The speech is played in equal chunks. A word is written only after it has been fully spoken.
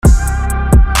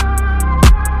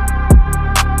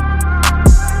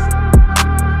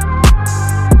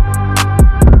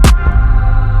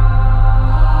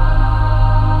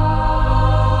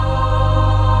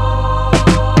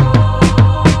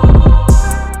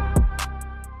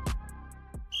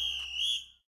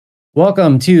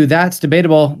Welcome to That's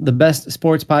Debatable, the best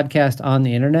sports podcast on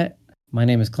the internet. My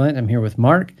name is Clint. I'm here with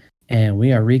Mark, and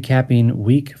we are recapping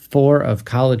week 4 of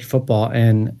college football,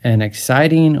 and an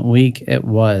exciting week it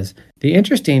was. The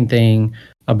interesting thing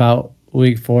about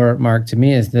week 4, Mark, to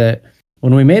me is that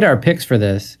when we made our picks for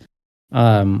this,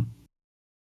 the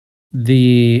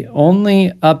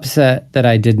only upset that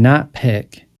I did not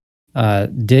pick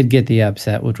did get the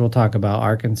upset, which we'll talk about,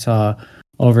 Arkansas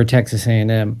over Texas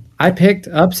A&M. I picked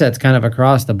upsets kind of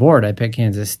across the board. I picked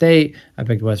Kansas State, I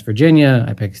picked West Virginia,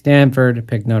 I picked Stanford, I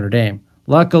picked Notre Dame.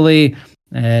 Luckily,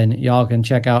 and y'all can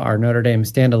check out our Notre Dame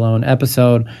standalone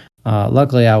episode.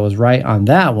 Luckily, I was right on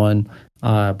that one,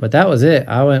 but that was it.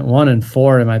 I went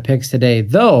 1-4 in my picks today,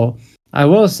 though I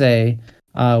will say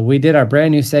we did our brand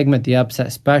new segment, the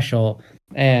Upset Special,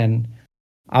 and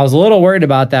I was a little worried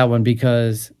about that one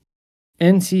because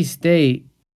NC State,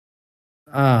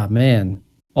 0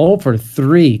 for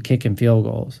 3 kicking field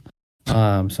goals.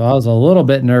 So I was a little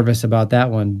bit nervous about that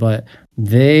one, but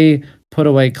they put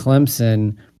away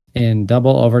Clemson in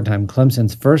double overtime.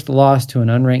 Clemson's first loss to an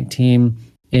unranked team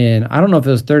in, I don't know if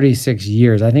it was 36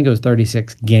 years. I think it was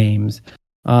 36 games.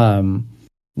 But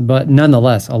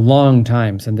nonetheless, a long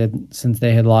time since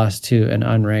they had lost to an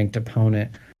unranked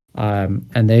opponent.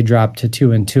 And they dropped to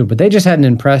 2-2, but they just hadn't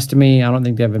impressed me. I don't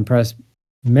think they've impressed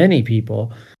many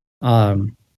people.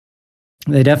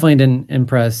 They definitely didn't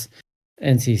impress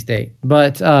NC State,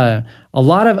 but a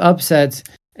lot of upsets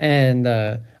and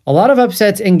a lot of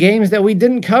upsets in games that we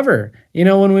didn't cover. You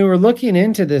know, when we were looking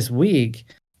into this week,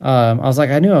 I was like,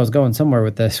 I knew I was going somewhere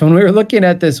with this. When we were looking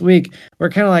at this week,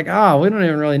 we're kind of like, we don't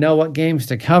even really know what games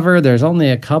to cover. There's only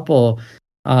a couple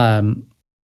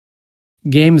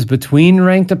games between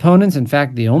ranked opponents. In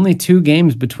fact, the only 2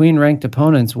 games between ranked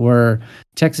opponents were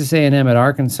Texas A&M at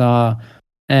Arkansas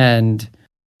and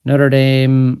Notre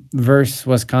Dame versus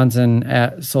Wisconsin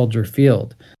at Soldier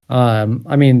Field.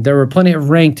 I mean, there were plenty of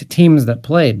ranked teams that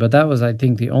played, but that was, I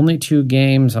think, the only 2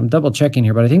 games. I'm double checking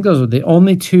here, but I think those were the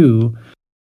only 2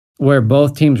 where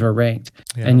both teams were ranked.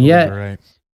 Yeah, and yet, right.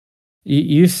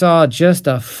 You saw just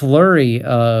a flurry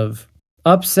of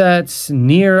upsets,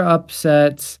 near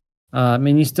upsets. I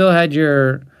mean, you still had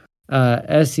your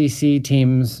SEC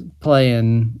teams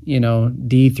playing,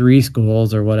 D3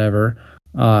 schools or whatever.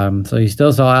 So you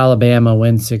still saw Alabama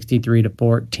win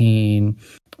 63-14.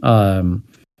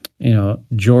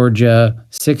 Georgia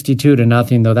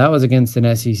 62-0, though that was against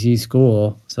an SEC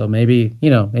school. So maybe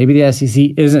the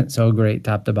SEC isn't so great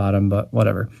top to bottom, but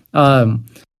whatever.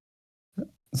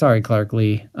 Sorry, Clark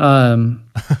Lee.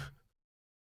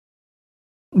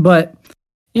 But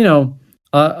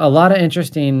a lot of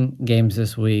interesting games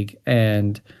this week,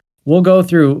 and we'll go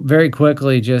through very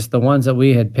quickly just the ones that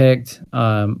we had picked.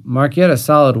 Mark, you had a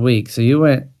solid week. So you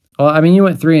went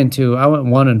 3-2. I went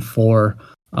 1-4.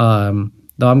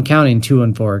 Though I'm counting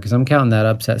 2-4 because I'm counting that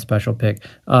upset special pick.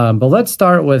 But let's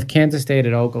start with Kansas State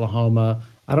at Oklahoma.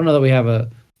 I don't know that we have a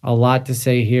lot to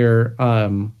say here.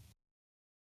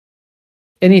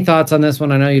 Any thoughts on this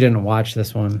one? I know you didn't watch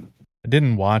this one. I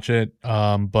didn't watch it,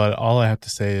 but all I have to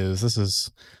say is this is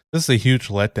a huge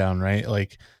letdown, right?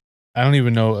 Like, I don't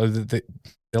even know. They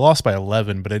lost by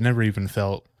 11, but it never even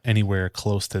felt anywhere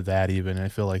close to that even. I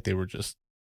feel like they were just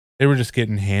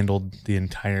getting handled the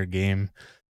entire game.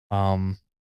 And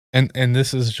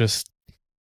this is just,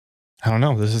 I don't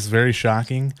know. This is very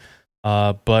shocking.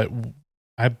 But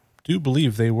I do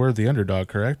believe they were the underdog,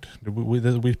 correct?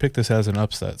 We picked this as an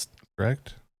upset,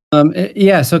 correct?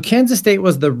 Yeah, so Kansas State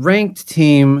was the ranked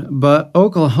team, but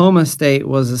Oklahoma State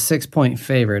was a 6-point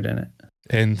favorite in it.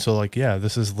 And so,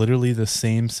 this is literally the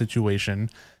same situation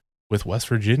with West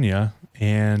Virginia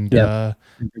and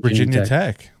Virginia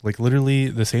Tech. Like, literally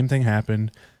the same thing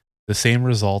happened, the same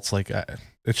results. Like,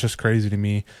 it's just crazy to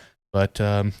me. But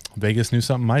Vegas knew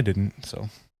something I didn't. So,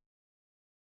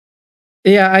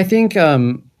 yeah, I think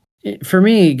for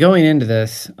me going into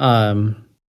this,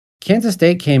 Kansas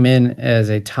State came in as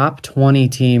a top 20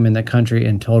 team in the country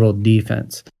in total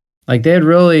defense. Like, they had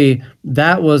really,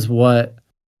 that was what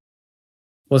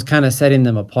was kind of setting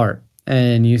them apart.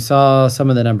 And you saw some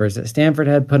of the numbers that Stanford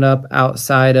had put up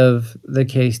outside of the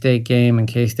K-State game, and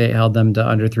K-State held them to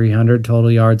under 300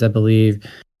 total yards, I believe.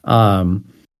 And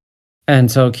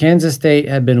so Kansas State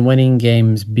had been winning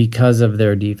games because of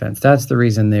their defense. That's the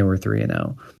reason they were 3-0.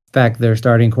 In fact, their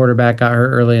starting quarterback got hurt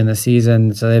early in the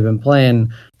season, so they've been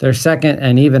playing their second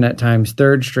and even at times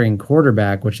third string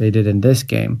quarterback, which they did in this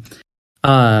game.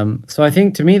 So I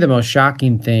think, to me, the most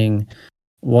shocking thing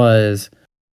was,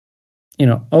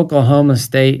 Oklahoma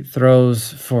State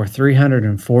throws for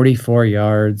 344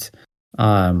 yards.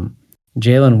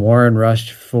 Jalen Warren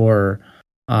rushed for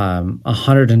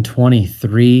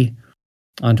 123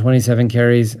 on 27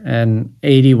 carries and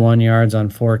 81 yards on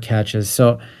 4 catches.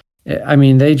 So, I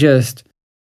mean, they just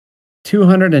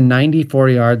 294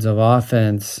 yards of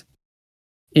offense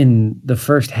in the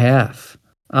first half.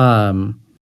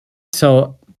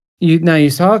 So you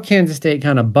saw Kansas State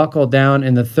kind of buckle down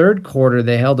in the third quarter.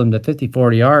 They held them to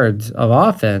 54 yards of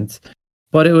offense,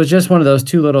 but it was just one of those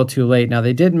too little, too late. Now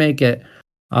they did make it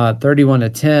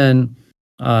 31-10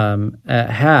 at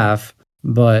half,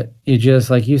 but it just,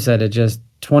 like you said, it just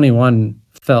 21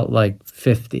 felt like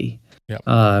 50. Yep.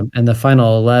 And the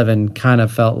final 11 kind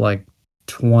of felt like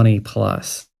 20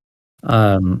 plus.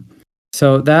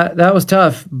 So that was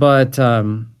tough, but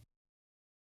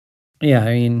yeah,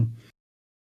 I mean,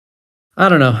 I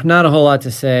don't know, not a whole lot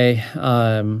to say.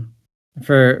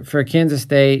 For Kansas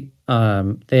State,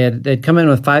 they'd come in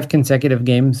with 5 consecutive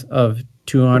games of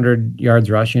 200 yards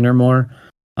rushing or more,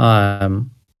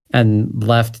 and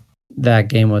left that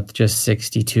game with just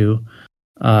 62,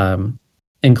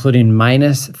 including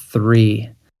 -3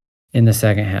 in the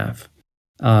second half.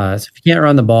 So if you can't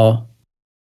run the ball,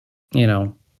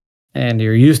 and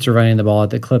you're used to running the ball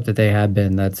at the clip that they had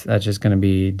been, that's just going to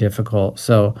be difficult.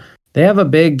 So they have a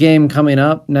big game coming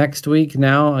up next week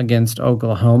now against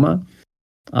Oklahoma.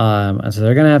 So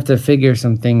they're going to have to figure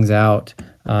some things out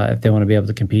if they want to be able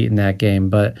to compete in that game.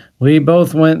 But we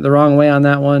both went the wrong way on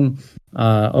that one.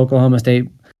 Oklahoma State,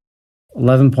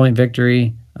 11-point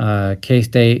victory.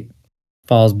 K-State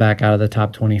falls back out of the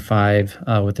top 25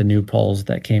 with the new polls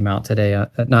that came out today,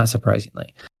 not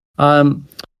surprisingly.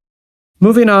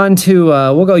 Moving on to,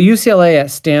 we'll go UCLA at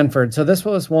Stanford. So this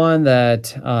was one that,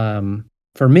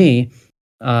 for me,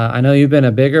 I know you've been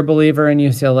a bigger believer in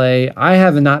UCLA. I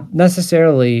have not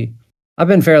necessarily. I've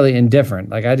been fairly indifferent.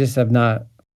 Like, I just have not,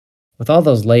 with all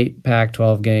those late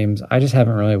Pac-12 games, I just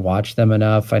haven't really watched them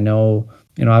enough. I know,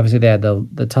 obviously they had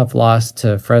the tough loss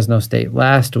to Fresno State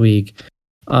last week.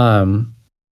 And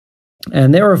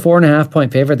they were a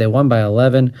 4.5-point favorite. They won by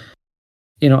 11.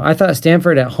 I thought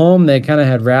Stanford at home, they kind of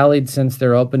had rallied since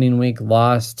their opening week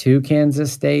loss to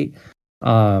Kansas State.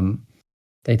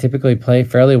 They typically play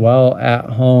fairly well at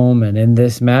home and in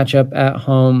this matchup at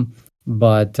home.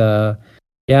 But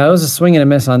yeah, it was a swing and a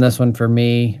miss on this one for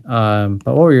me. But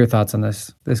what were your thoughts on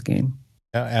this game?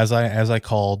 As I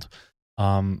called,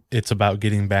 it's about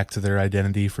getting back to their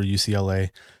identity for UCLA,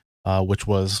 which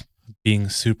was being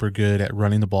super good at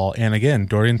running the ball. And again,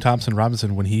 Dorian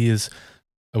Thompson-Robinson, when he's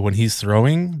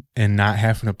throwing and not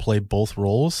having to play both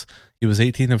roles, he was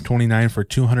 18 of 29 for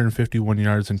 251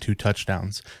 yards and 2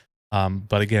 touchdowns.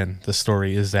 But again, the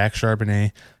story is Zach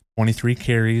Charbonnet, 23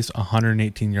 carries,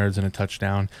 118 yards and a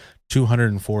touchdown,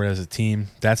 204 as a team.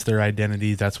 That's their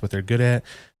identity. That's what they're good at.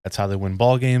 That's how they win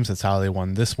ball games. That's how they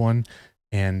won this one.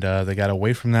 And they got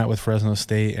away from that with Fresno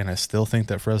State. And I still think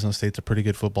that Fresno State's a pretty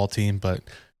good football team, but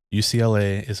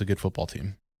UCLA is a good football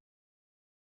team.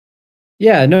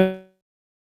 Yeah, no.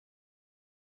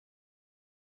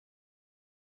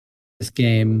 This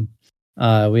game,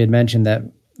 we had mentioned that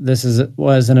this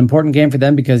was an important game for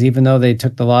them because even though they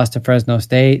took the loss to Fresno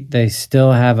State, they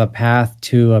still have a path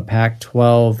to a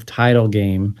Pac-12 title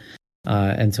game.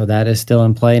 And so that is still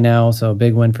in play now. So a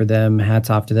big win for them. Hats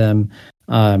off to them.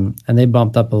 And they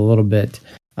bumped up a little bit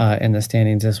in the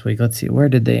standings this week. Let's see, where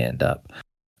did they end up?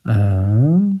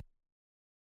 So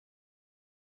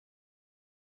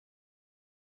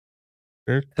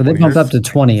they bumped up to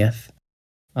 20th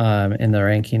in the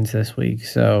rankings this week.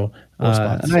 So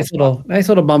a nice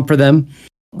little bump for them.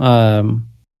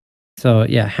 So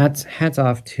yeah, hats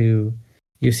off to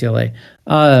UCLA.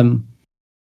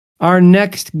 Our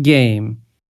next game,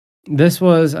 this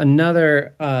was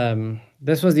another.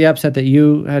 This was the upset that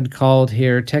you had called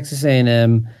here, Texas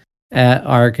A&M at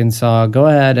Arkansas. Go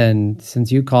ahead, and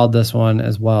since you called this one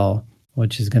as well,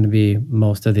 which is going to be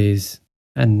most of these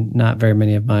and not very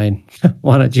many of mine,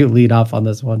 why don't you lead off on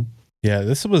this one? Yeah,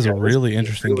 this was a really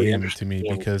interesting game to me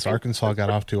because Arkansas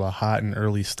got off to a hot and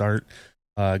early start,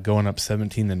 going up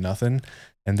 17-0,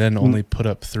 and then only put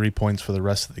up 3 points for the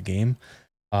rest of the game.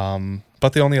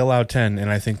 But they only allowed 10,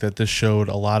 and I think that this showed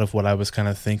a lot of what I was kind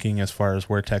of thinking as far as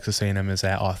where Texas A&M is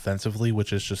at offensively,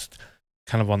 which is just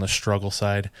kind of on the struggle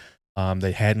side.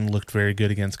 They hadn't looked very good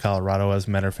against Colorado. As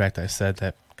a matter of fact, I said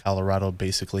that Colorado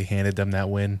basically handed them that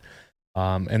win.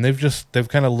 And they've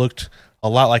kind of looked a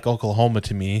lot like Oklahoma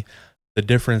to me. The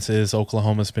difference is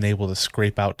Oklahoma's been able to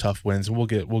scrape out tough wins. We'll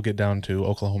get down to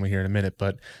Oklahoma here in a minute,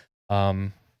 but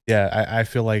yeah, I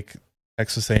feel like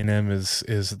Texas A&M is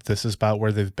this is about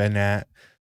where they've been at,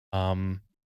 and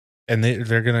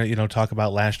they're gonna talk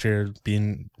about last year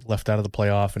being left out of the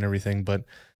playoff and everything, but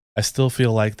I still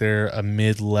feel like they're a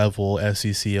mid-level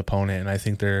SEC opponent, and I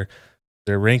think they're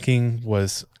Their ranking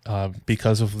was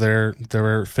because of their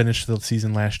finish of the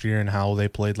season last year and how they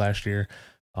played last year.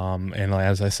 And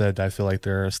as I said, I feel like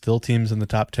there are still teams in the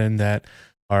top 10 that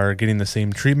are getting the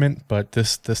same treatment, but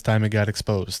this time it got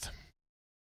exposed.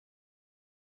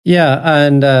 Yeah,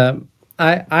 and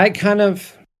I kind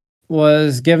of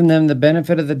was giving them the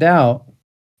benefit of the doubt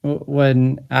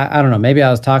when I don't know, maybe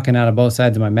I was talking out of both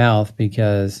sides of my mouth,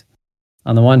 because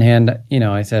on the one hand,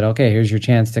 I said, okay, here's your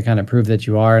chance to kind of prove that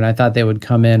you are, and I thought they would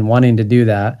come in wanting to do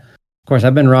that. Of course,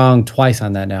 I've been wrong twice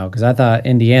on that now, because I thought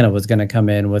Indiana was going to come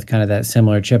in with kind of that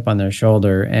similar chip on their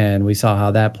shoulder, and we saw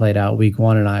how that played out week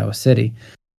 1 in Iowa City,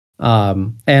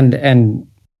 and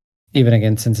even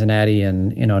against Cincinnati,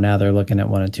 and now they're looking at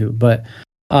 1-2. But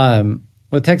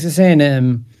with Texas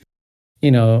A&M,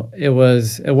 it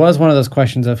was one of those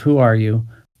questions of who are you,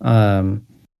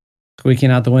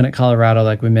 squeaking out the win at Colorado,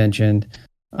 like we mentioned,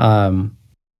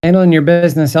 handling your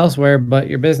business elsewhere, but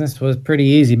your business was pretty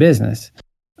easy business.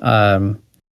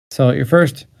 So your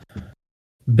first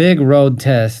big road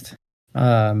test,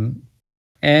 and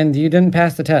you didn't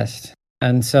pass the test.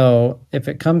 And so if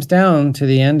it comes down to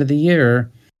the end of the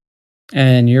year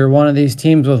and you're one of these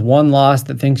teams with one loss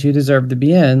that thinks you deserve to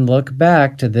be in, look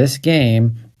back to this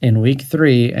game in week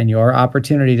 3 and your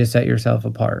opportunity to set yourself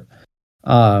apart.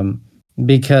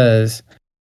 Because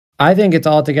I think it's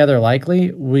altogether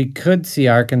likely we could see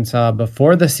Arkansas,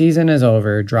 before the season is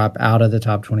over, drop out of the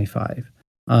top 25.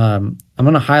 I'm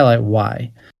going to highlight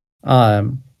why.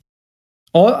 Otherwise,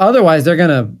 they're going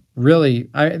to really...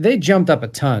 they jumped up a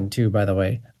ton, too, by the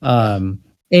way.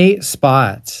 8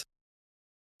 spots.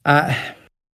 I'm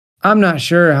not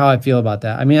sure how I feel about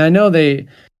that. I mean, I know they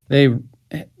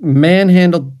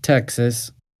manhandled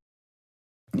Texas.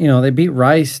 They beat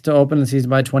Rice to open the season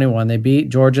by 21. They beat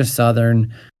Georgia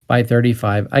Southern by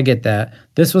 35. I get that.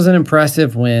 This was an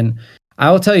impressive win.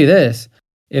 I will tell you this.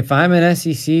 If I'm an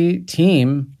SEC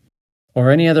team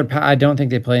or any other, I don't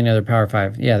think they play any other Power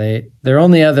 5. Yeah, their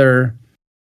only other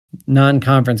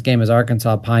non-conference game is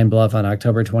Arkansas Pine Bluff on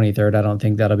October 23rd. I don't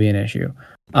think that'll be an issue.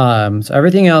 So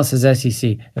everything else is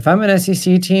SEC. If I'm an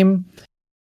SEC team,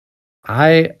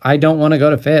 I don't want to go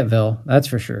to Fayetteville. That's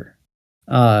for sure.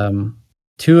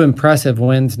 2 impressive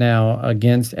wins now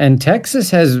against, and Texas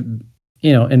has,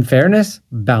 in fairness,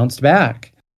 bounced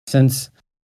back since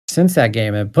that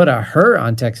game and put a hurt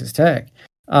on Texas Tech.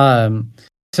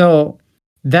 So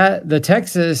that the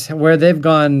Texas, where they've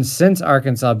gone since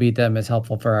Arkansas beat them, is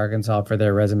helpful for Arkansas for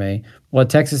their resume.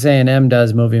 What Texas A&M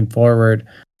does moving forward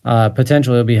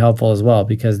potentially will be helpful as well,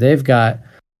 because they've got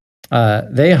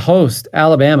they host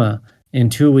Alabama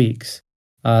in 2 weeks.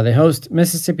 They host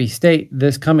Mississippi State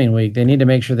this coming week. They need to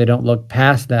make sure they don't look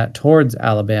past that towards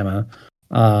Alabama.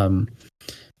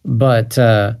 But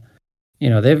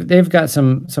they've got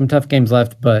some tough games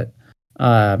left. But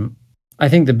I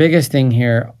think the biggest thing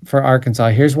here for Arkansas,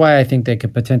 here's why I think they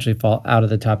could potentially fall out of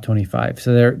the top 25.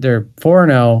 So they're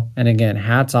 4-0, and again,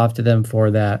 hats off to them for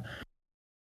that.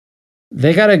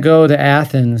 They got to go to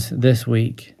Athens this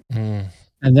week, and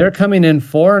they're coming in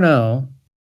 4-0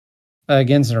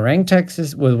 against a ranked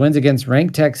Texas, with wins against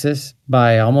ranked Texas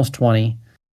by almost 20,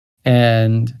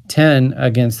 and 10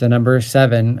 against the number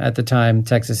 7 at the time,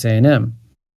 Texas A&M.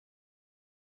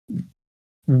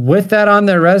 With that on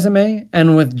their resume,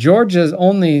 and with Georgia's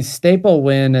only staple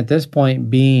win at this point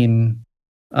being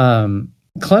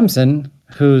Clemson,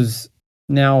 who's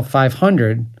now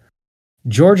 500,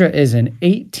 Georgia is an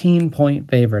 18-point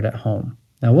favorite at home.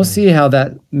 Now, we'll see how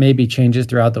that maybe changes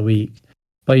throughout the week,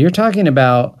 but you're talking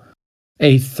about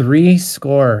a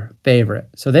 3-score favorite.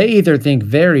 So they either think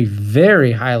very,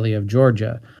 very highly of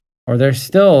Georgia, or they're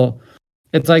still...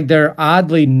 It's like they're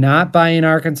oddly not buying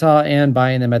Arkansas and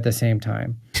buying them at the same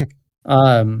time.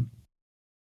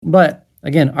 But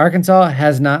again, Arkansas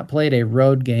has not played a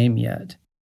road game yet.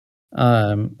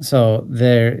 So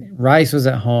Rice was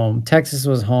at home, Texas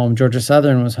was home, Georgia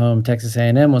Southern was home, Texas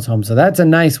A&M was home. So that's a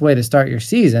nice way to start your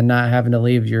season, not having to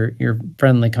leave your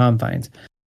friendly confines.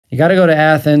 You got to go to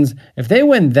Athens. If they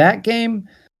win that game,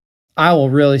 I will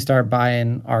really start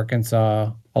buying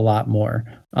Arkansas a lot more.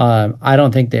 I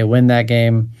don't think they win that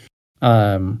game.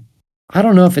 I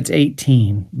don't know if it's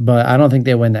 18, but I don't think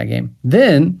they win that game.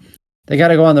 Then they got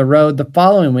to go on the road the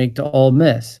following week to Ole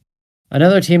Miss,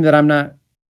 another team that I'm not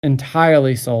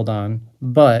entirely sold on,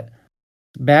 but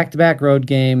back-to-back road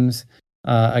games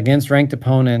against ranked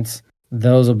opponents,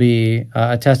 those will be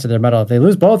a test of their mettle. If they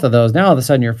lose both of those, now all of a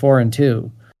sudden you're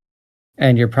 4-2,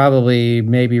 and you're probably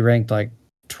maybe ranked like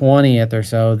 20th or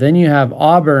so. Then you have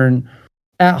Auburn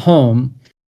at home,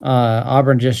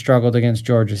 Auburn just struggled against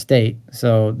Georgia State,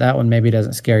 so that one maybe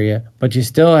doesn't scare you. But you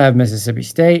still have Mississippi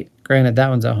State. Granted, that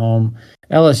one's at home.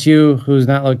 LSU, who's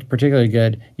not looked particularly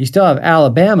good. You still have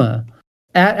Alabama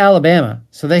at Alabama,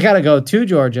 so they got to go to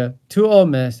Georgia, to Ole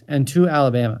Miss, and to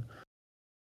Alabama.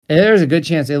 And there's a good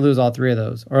chance they lose all three of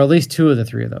those, or at least two of the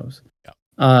three of those. Yeah.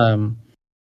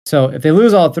 So if they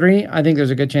lose all three, I think there's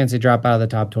a good chance they drop out of the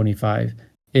top 25.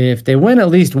 If they win at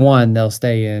least one, they'll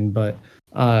stay in, but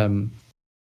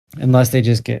unless they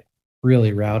just get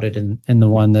really routed in the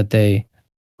one that they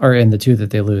or in the two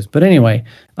that they lose. But anyway,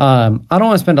 I don't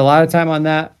want to spend a lot of time on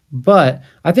that, but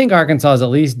I think Arkansas has at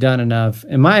least done enough,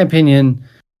 in my opinion.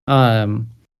 You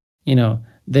know,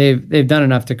 they've done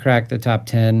enough to crack the top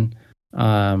 10.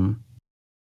 But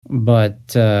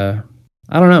I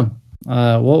don't know.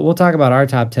 We'll talk about our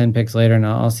top 10 picks later, and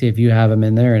I'll see if you have them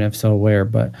in there, and if so, where.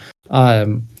 But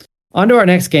on to our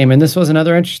next game, and this was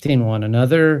another interesting one,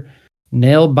 another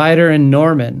nail biter in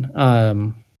Norman.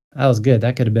 That was good.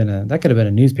 That could have been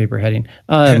a newspaper heading.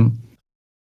 I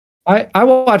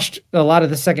watched a lot of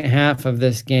the second half of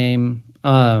this game.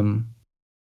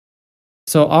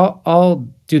 So I'll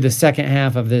do the second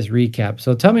half of this recap.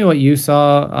 So tell me what you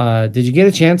saw. Did you get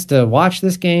a chance to watch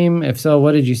this game? If so,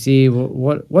 what did you see?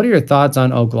 What are your thoughts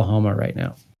on Oklahoma right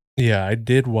now? Yeah, I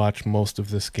did watch most of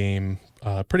this game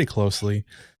pretty closely,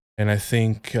 and I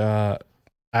think I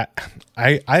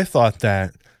thought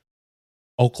that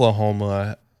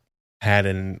Oklahoma had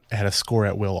a score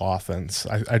at will offense.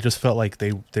 I just felt like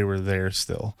they were there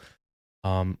still.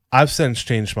 I've since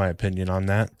changed my opinion on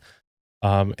that.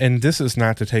 And this is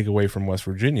not to take away from West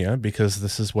Virginia, because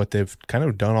this is what they've kind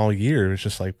of done all year. It's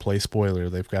just like play spoiler.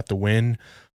 They've got the win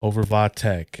over Va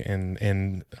Tech,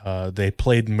 and they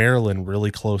played Maryland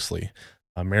really closely.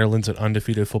 Maryland's an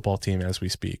undefeated football team as we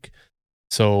speak.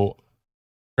 So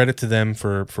credit to them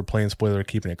for playing spoiler,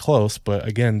 keeping it close. But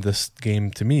again, this game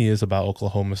to me is about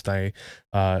Oklahoma's their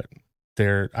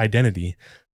identity.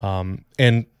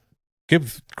 And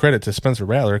give credit to Spencer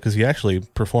Rattler, because he actually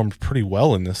performed pretty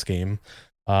well in this game.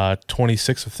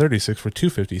 26 of 36 for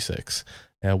 256,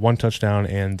 one touchdown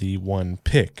and the one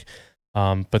pick.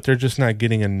 But they're just not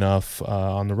getting enough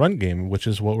on the run game, which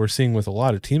is what we're seeing with a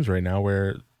lot of teams right now,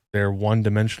 where they're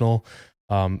one-dimensional.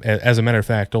 As a matter of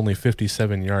fact, only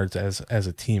 57 yards as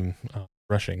a team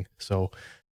rushing. So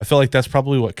I feel like that's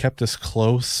probably what kept us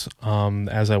close.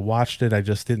 As I watched it, I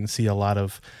just didn't see a lot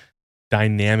of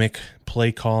dynamic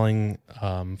play calling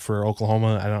for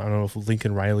Oklahoma. I don't know if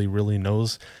Lincoln Riley really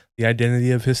knows the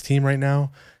identity of his team right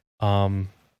now.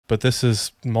 But this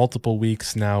is multiple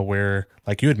weeks now where,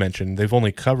 like you had mentioned, they've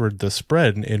only covered the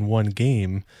spread in one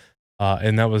game,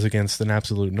 and that was against an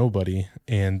absolute nobody.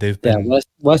 And they've been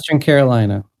Western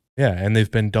Carolina. Yeah, and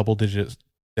they've been double digit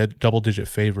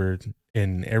favored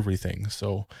in everything.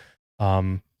 So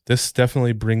this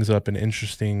definitely brings up an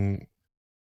interesting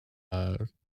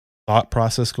thought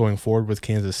process going forward with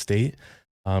Kansas State,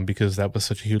 because that was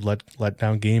such a huge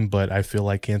letdown game. But I feel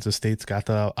like Kansas State's got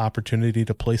the opportunity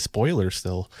to play spoiler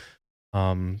still.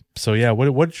 So yeah,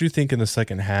 what did you think in the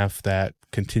second half that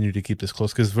continued to keep this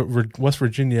close? Because West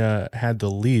Virginia had the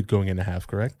lead going into half,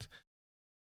 correct?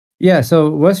 Yeah, so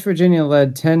West Virginia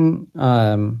led 10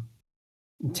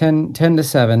 to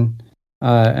 7,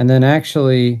 and then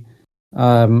actually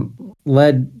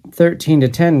led 13 to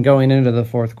 10 going into the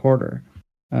fourth quarter.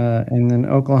 And then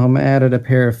Oklahoma added a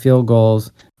pair of field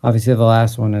goals. Obviously, the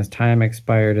last one as time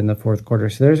expired in the fourth quarter.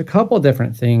 So there's a couple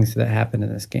different things that happened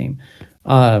in this game.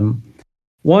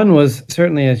 One was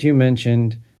certainly, as you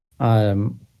mentioned,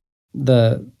 the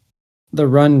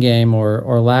run game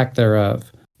or lack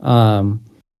thereof.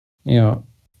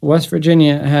 West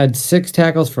Virginia had 6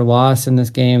 tackles for loss in this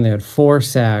game. They had 4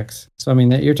 sacks. So I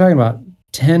mean, you're talking about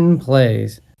 10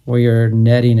 plays where you're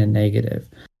netting a negative.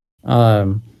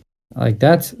 Like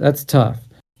that's tough.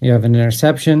 You have an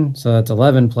interception, so that's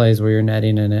 11 plays where you're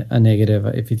netting a negative,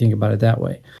 if you think about it that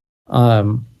way.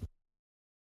 But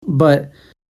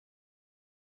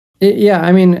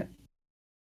I mean,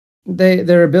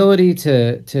 their ability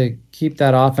to keep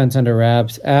that offense under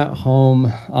wraps at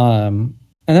home,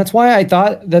 and that's why I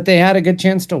thought that they had a good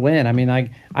chance to win. I mean, I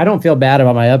don't feel bad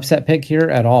about my upset pick here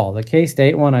at all. The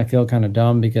K-State one, I feel kind of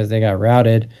dumb because they got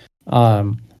routed.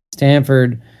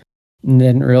 Stanford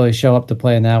didn't really show up to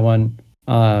play in that one.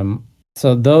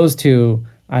 So those two,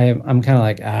 I'm kind of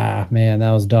like, man,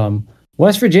 that was dumb.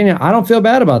 West Virginia, I don't feel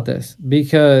bad about this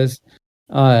because,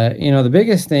 the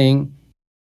biggest thing,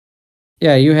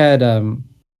 you had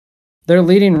their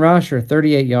leading rusher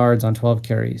 38 yards on 12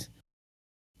 carries.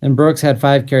 And Brooks had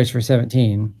 5 carries for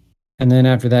 17. And then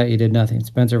after that, you did nothing.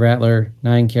 Spencer Rattler,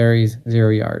 9 carries, 0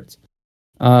 yards.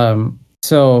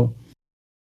 So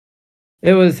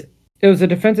it was a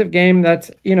defensive game.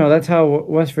 That's how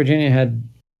West Virginia had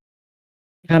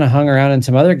kind of hung around in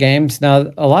some other games.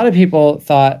 Now, a lot of people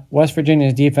thought West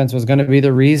Virginia's defense was going to be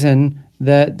the reason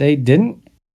that they didn't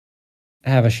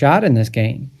have a shot in this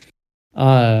game.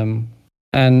 And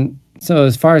so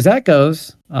as far as that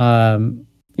goes,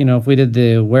 if we did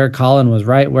the where Colin was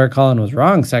right, where Colin was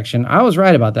wrong section, I was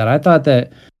right about that. I thought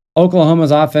that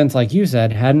Oklahoma's offense, like you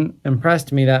said, hadn't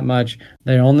impressed me that much.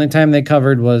 The only time they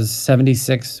covered was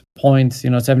 76 points,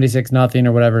 76-0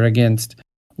 or whatever against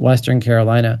Western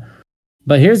Carolina.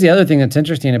 But here's the other thing that's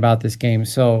interesting about this game.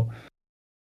 So,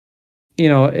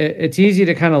 it's easy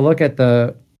to kind of look at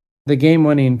the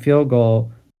game-winning field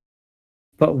goal,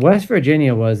 but West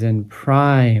Virginia was in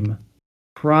prime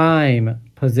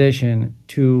position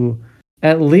to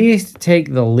at least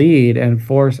take the lead and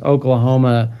force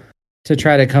Oklahoma to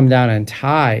try to come down and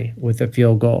tie with a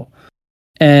field goal.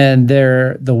 And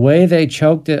the way they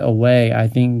choked it away, I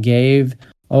think, gave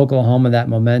Oklahoma that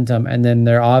momentum, and then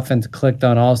their offense clicked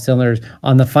on all cylinders.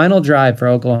 On the final drive for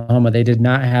Oklahoma, they did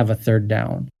not have a third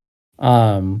down.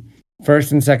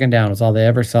 First and second down was all they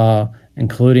ever saw,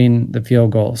 including the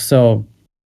field goal. So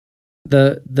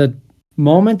the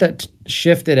moment that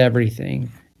shifted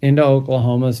everything into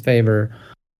Oklahoma's favor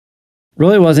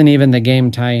really wasn't even the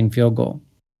game tying field goal.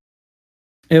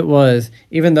 It was,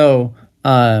 even though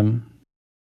that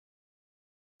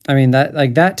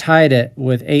tied it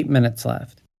with 8 minutes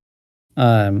left.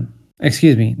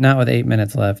 Excuse me, not with 8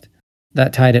 minutes left.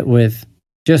 That tied it with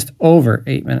just over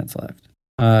 8 minutes left.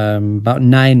 About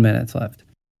 9 minutes left.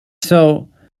 So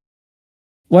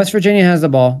West Virginia has the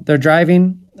ball. They're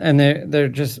driving, and they're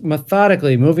just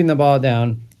methodically moving the ball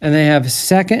down, and they have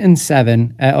 2nd and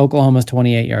 7 at Oklahoma's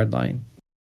 28-yard line.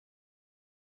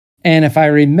 And if I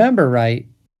remember right,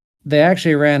 they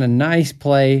actually ran a nice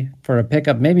play for a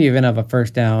pickup, maybe even of a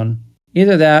first down.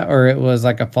 Either that or it was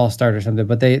like a false start or something,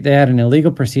 but they had an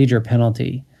illegal procedure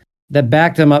penalty that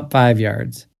backed them up 5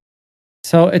 yards.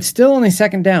 So it's still only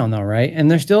second down though, right? And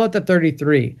they're still at the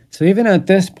 33. So even at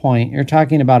this point, you're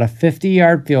talking about a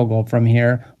 50-yard field goal from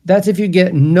here. That's if you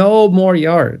get no more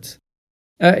yards.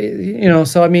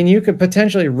 So I mean, you could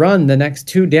potentially run the next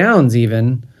 2 downs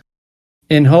even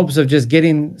in hopes of just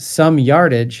getting some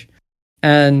yardage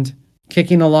and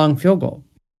kicking a long field goal.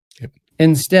 Yep.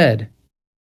 Instead,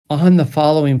 on the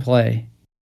following play,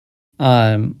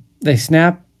 they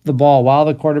snap the ball while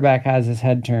the quarterback has his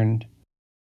head turned,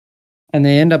 and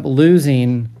they end up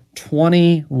losing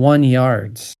 21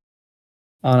 yards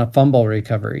on a fumble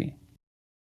recovery.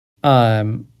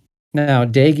 Now,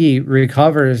 Daggy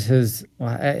recovers it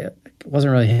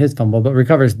wasn't really his fumble, but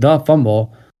recovers the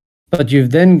fumble. But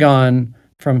you've then gone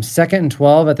from 2nd and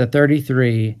 12 at the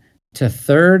 33 to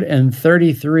 3rd and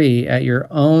 33 at your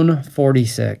own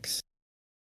 46.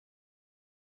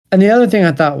 And the other thing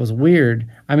I thought was weird,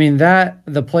 I mean,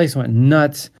 the place went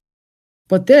nuts,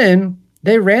 but then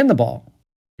they ran the ball.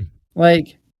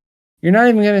 Like, you're not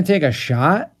even going to take a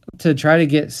shot to try to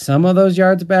get some of those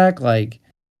yards back, like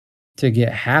to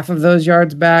get half of those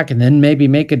yards back and then maybe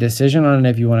make a decision on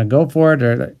if you want to go for it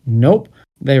or nope.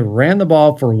 They ran the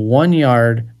ball for 1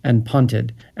 yard and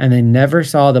punted, and they never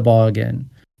saw the ball again.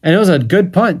 And it was a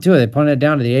good punt, too. They punted it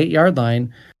down to the 8-yard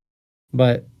line.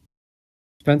 But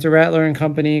Spencer Rattler and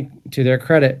company, to their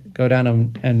credit, go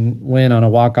down and win on a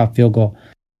walk-off field goal.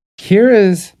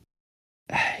 Here's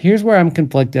where I'm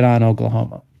conflicted on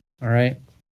Oklahoma. All right.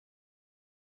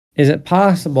 Is it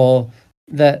possible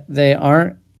that they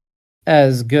aren't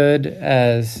as good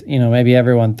as, maybe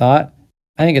everyone thought?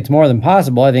 I think it's more than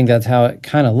possible. I think that's how it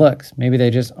kind of looks. Maybe they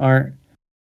just aren't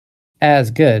as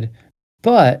good.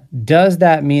 But does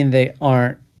that mean they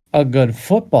aren't a good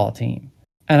football team?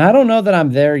 And I don't know that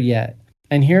I'm there yet.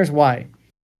 And here's why.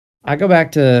 I go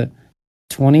back to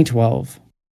 2012,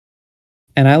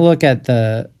 and I look at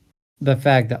the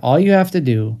fact that all you have to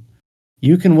do,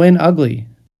 you can win ugly.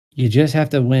 You just have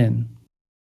to win.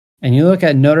 And you look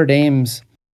at Notre Dame's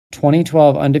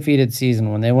 2012 undefeated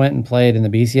season when they went and played in the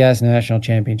BCS National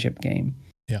Championship game.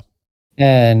 Yeah.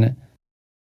 And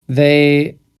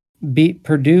they beat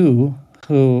Purdue,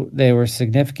 who they were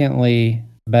significantly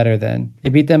better than. They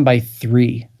beat them by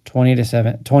 3, 20 to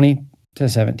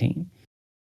 17.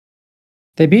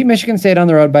 They beat Michigan State on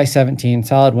the road by 17,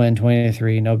 solid win,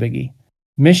 20-3, no biggie.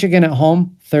 Michigan at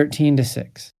home,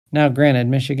 13-6. Now, granted,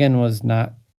 Michigan was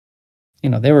not,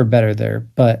 they were better there,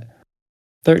 but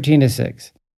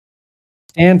 13-6.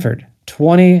 Stanford,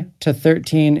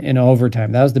 20-13 in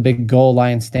overtime. That was the big goal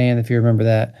line stand, if you remember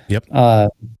that. Yep.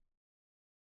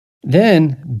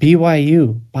 Then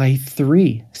BYU by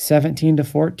 3,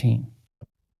 17-14.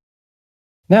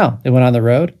 Now, they went on the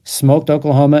road, smoked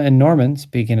Oklahoma and Norman,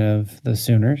 speaking of the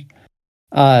Sooners.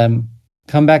 Come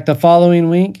back the following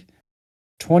week,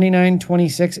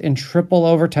 29-26 in triple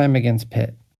overtime against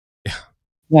Pitt. Yeah.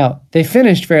 Now, they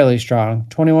finished fairly strong,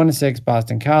 21-6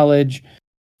 Boston College,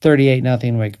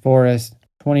 38-0 Wake Forest,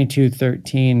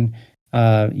 22-13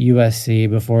 USC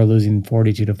before losing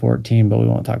 42-14, but we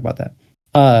won't talk about that.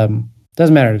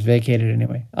 Doesn't matter. It's vacated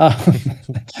anyway.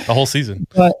 The whole season.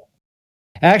 But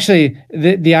actually,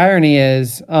 the irony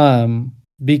is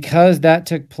because that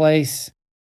took place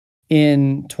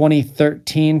in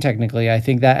 2013, technically, I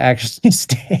think that actually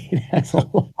stayed as a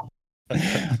law,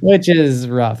 which is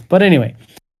rough. But anyway,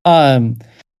 so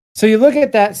you look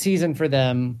at that season for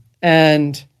them,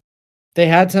 and they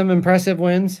had some impressive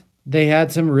wins. They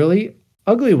had some really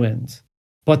ugly wins,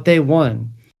 but they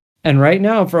won. And right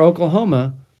now for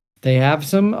Oklahoma, they have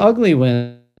some ugly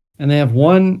wins, and they have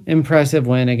one impressive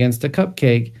win against a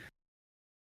cupcake,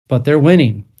 but they're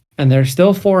winning, and they're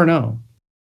still 4-0.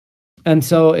 And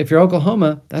so if you're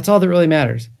Oklahoma, that's all that really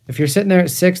matters. If you're sitting there at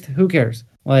 6th, who cares?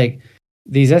 Like,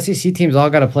 these SEC teams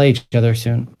all got to play each other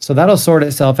soon. So that'll sort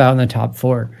itself out in the top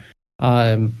 4.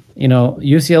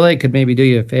 UCLA could maybe do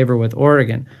you a favor with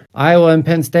Oregon. Iowa and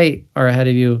Penn State are ahead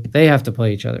of you. They have to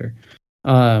play each other.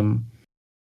 In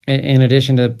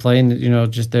addition to playing,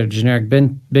 just their generic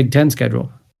Big Ten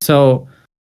schedule. So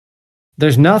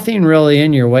there's nothing really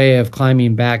in your way of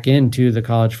climbing back into the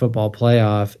college football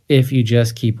playoff if you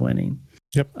just keep winning.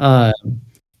 Yep.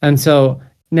 And so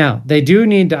now they do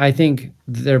need to, I think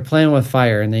they're playing with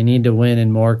fire, and they need to win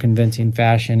in more convincing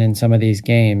fashion in some of these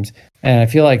games. And I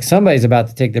feel like somebody's about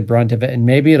to take the brunt of it, and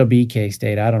maybe it'll be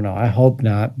K-State. I don't know. I hope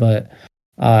not, but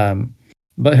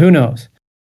who knows?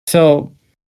 So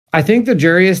I think the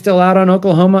jury is still out on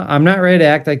Oklahoma. I'm not ready to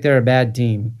act like they're a bad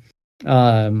team.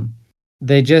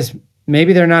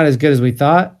 Maybe they're not as good as we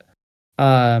thought.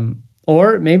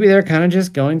 Or maybe they're kind of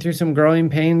just going through some growing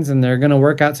pains, and they're going to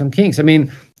work out some kinks. I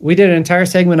mean, we did an entire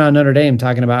segment on Notre Dame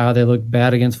talking about how they looked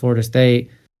bad against Florida State.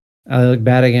 They looked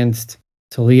bad against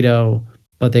Toledo,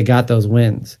 but they got those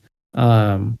wins.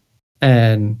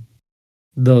 And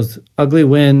those ugly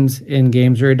wins in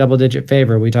games were a double-digit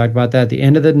favor. We talked about that at the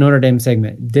end of the Notre Dame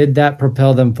segment. Did that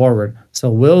propel them forward? So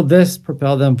will this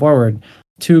propel them forward?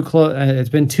 Too close. It's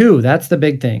been 2. That's the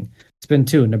big thing. It's been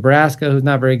 2. Nebraska, who's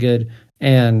not very good,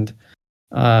 and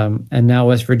now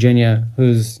West Virginia,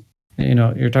 who's,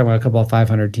 you're talking about a couple of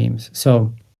 500 teams.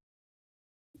 So,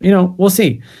 we'll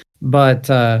see. But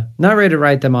not ready to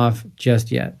write them off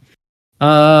just yet. Is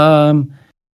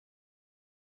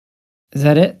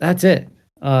that it? That's it.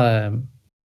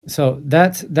 So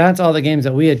that's all the games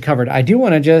that we had covered. I do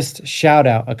want to just shout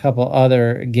out a couple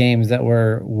other games that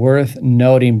were worth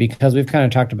noting because we've kind of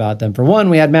talked about them. For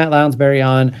one, we had Matt Lounsbury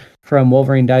on from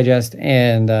Wolverine Digest,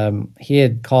 and he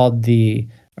had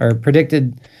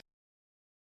predicted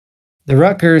the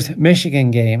Rutgers-Michigan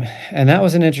game. And that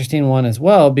was an interesting one as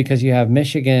well because you have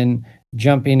Michigan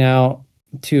jumping out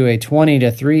to a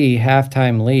 20-3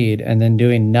 halftime lead and then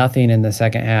doing nothing in the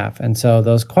second half. And so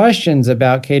those questions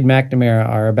about Cade McNamara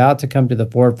are about to come to the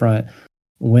forefront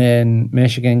when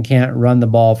Michigan can't run the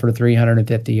ball for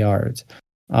 350 yards.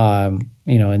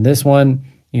 In this one,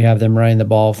 you have them running the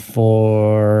ball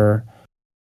for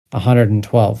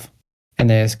 112, and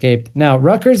they escaped. Now,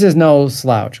 Rutgers is no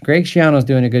slouch. Greg Schiano's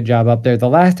doing a good job up there. The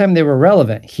last time they were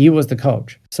relevant, he was the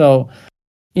coach. So,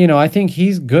 I think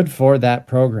he's good for that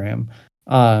program.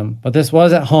 But this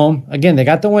was at home. Again, they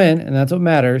got the win, and that's what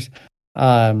matters.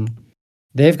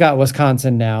 They've got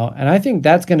Wisconsin now, and I think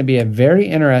that's going to be a very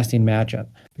interesting matchup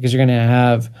because you're going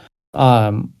to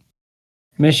have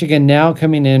Michigan now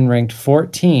coming in ranked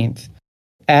 14th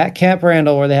at Camp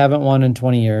Randall, where they haven't won in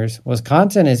 20 years.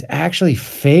 Wisconsin is actually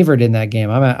favored in that game.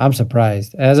 I'm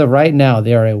surprised. As of right now,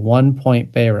 they are a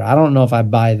 1-point favorite. I don't know if I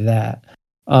buy that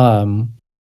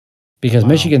because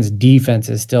Michigan's defense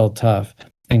is still tough.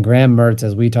 And Graham Mertz,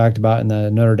 as we talked about in the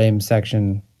Notre Dame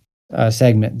segment,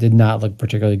 did not look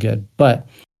particularly good. But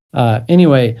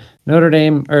anyway, Notre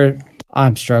Dame,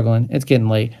 I'm struggling. It's getting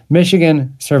late.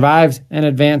 Michigan survives and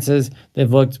advances.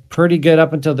 They've looked pretty good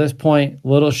up until this point. A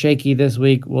little shaky this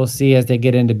week. We'll see as they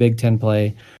get into Big Ten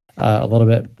play a little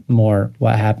bit more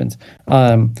what happens.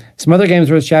 Some other games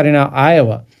worth shouting out.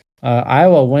 Iowa.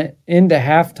 Iowa went into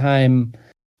halftime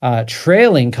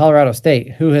trailing Colorado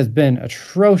State, who has been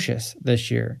atrocious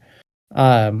this year.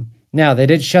 Now, they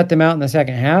did shut them out in the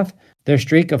second half. Their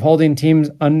streak of holding teams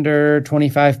under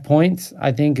 25 points,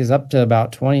 I think, is up to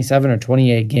about 27 or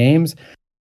 28 games.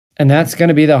 And that's going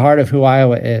to be the heart of who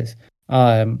Iowa is.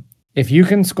 If you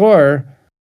can score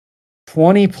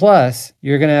 20 plus,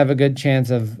 you're going to have a good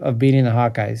chance of beating the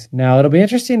Hawkeyes. Now, it'll be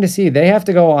interesting to see. They have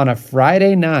to go on a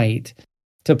Friday night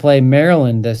to play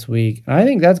Maryland this week. I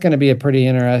think that's going to be a pretty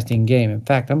interesting game. In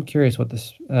fact, I'm curious what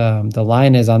this the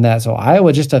line is on that. So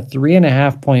Iowa just a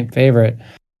 3.5 point favorite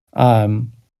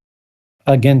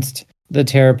against the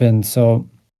Terrapins. So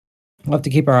we'll have to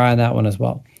keep our eye on that one as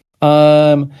well.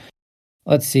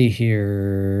 Let's see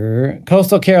here.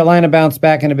 Coastal Carolina bounced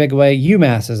back in a big way.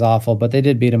 UMass is awful, but they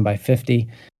did beat them by 50.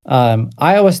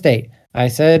 Iowa State. I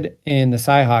said in the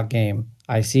Cyhawk game,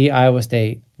 I see Iowa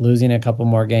State losing a couple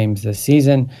more games this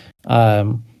season.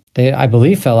 They, I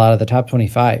believe, fell out of the top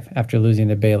 25 after losing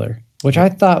to Baylor, which I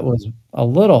thought was a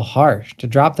little harsh to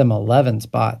drop them 11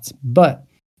 spots. But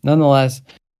nonetheless,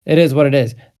 it is what it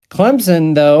is.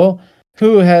 Clemson, though,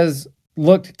 who has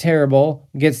looked terrible,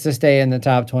 gets to stay in the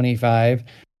top 25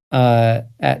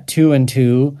 at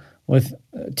 2-2 with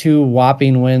 2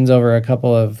 whopping wins over a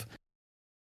couple of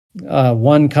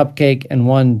one Cupcake and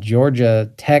one Georgia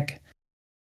Tech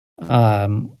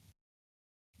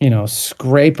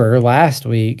scraper last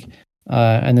week,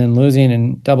 and then losing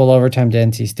in double overtime to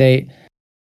NC State.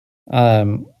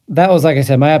 That was, like I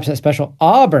said, my upset special.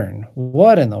 Auburn,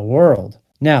 what in the world?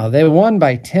 Now, they won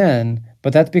by 10,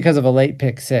 but that's because of a late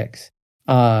pick 6.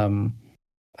 I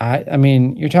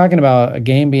mean, you're talking about a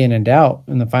game being in doubt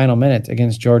in the final minutes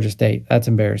against Georgia State. That's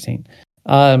embarrassing.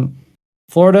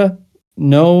 Florida,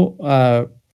 no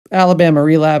Alabama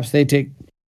relapse. They take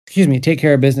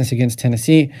care of business against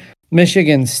Tennessee.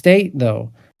 Michigan State,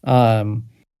 though,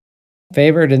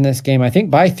 favored in this game, I think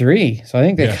by 3. So I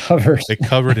think they covered. They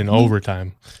covered in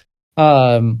overtime.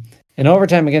 In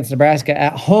overtime against Nebraska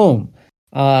at home.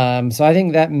 So I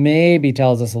think that maybe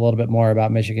tells us a little bit more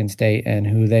about Michigan State and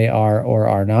who they are or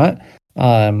are not.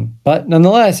 But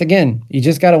nonetheless, again, you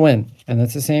just got to win. And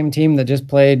that's the same team that just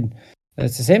played.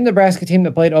 It's the same Nebraska team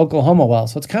that played Oklahoma well.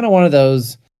 So it's kind of one of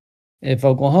those, if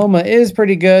Oklahoma is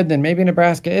pretty good, then maybe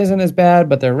Nebraska isn't as bad,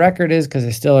 but their record is because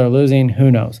they still are losing.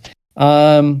 Who knows?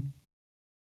 And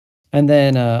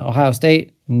then Ohio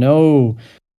State, no.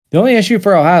 The only issue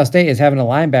for Ohio State is having a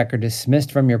linebacker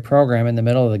dismissed from your program in the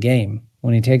middle of the game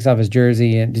when he takes off his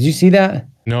jersey. And did you see that?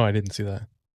 No, I didn't see that.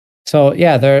 So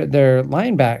yeah, their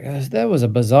linebacker, that was a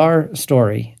bizarre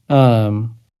story. And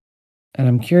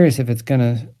I'm curious if it's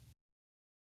gonna.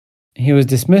 He was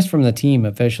dismissed from the team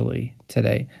officially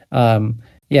today.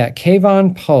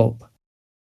 Kayvon Pope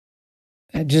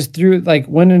just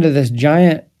went into this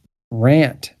giant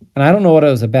rant, and I don't know what it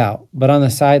was about, but on the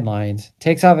sidelines,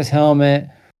 takes off his helmet,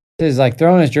 is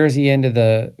throwing his jersey into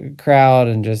the crowd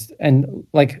and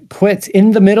quits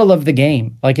in the middle of the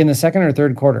game, in the second or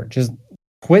third quarter, just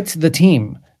quits the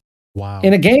team. Wow.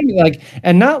 In a game,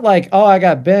 and not oh, I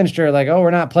got benched or oh,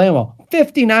 we're not playing well.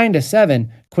 59-7,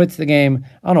 quits the game.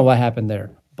 I don't know what happened there,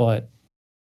 but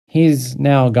he's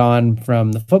now gone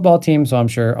from the football team, so I'm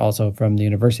sure also from the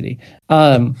university.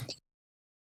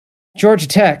 Georgia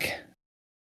Tech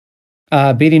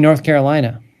beating North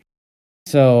Carolina.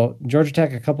 So Georgia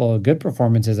Tech, a couple of good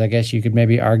performances, I guess you could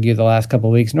maybe argue the last couple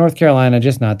of weeks. North Carolina,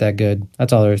 just not that good.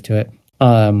 That's all there is to it.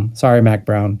 Sorry, Mac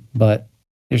Brown, but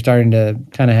you're starting to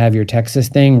kind of have your Texas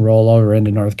thing roll over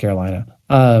into North Carolina.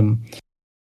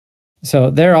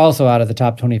 So they're also out of the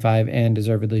top 25 and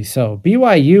deservedly so.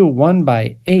 BYU won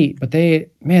by 8, but they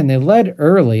led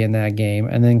early in that game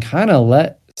and then kind of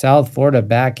let South Florida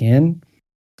back in.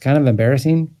 It's kind of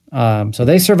embarrassing. So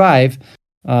they survive,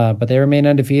 but they remain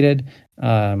undefeated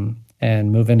and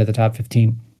move into the top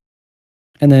 15.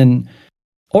 And then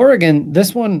Oregon,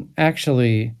 this one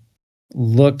actually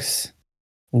looks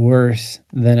worse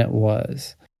than it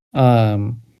was.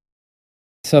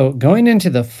 So going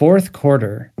into the fourth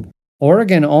quarter,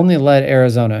 Oregon only led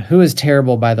Arizona, who is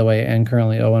terrible, by the way, and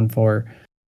currently 0-4,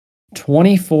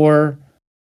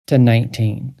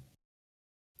 24-19.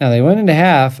 Now, they went into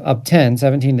half up 10,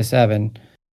 17-7,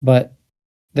 but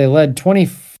they led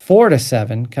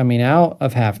 24-7 coming out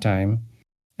of halftime.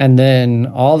 And then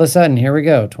all of a sudden, here we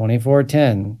go,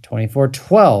 24-10,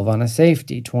 24-12 on a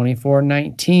safety,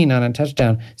 24-19 on a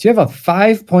touchdown. So you have a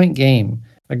 5-point game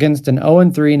against an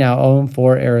 0-3, now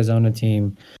 0-4 Arizona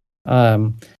team.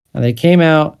 And they came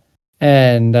out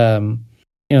and,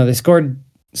 they scored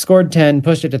 10,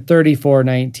 pushed it to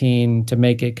 34-19 to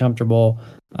make it comfortable,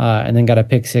 and then got a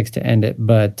pick 6 to end it.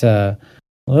 But a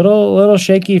little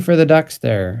shaky for the Ducks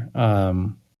there.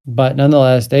 But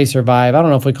nonetheless, they survive. I don't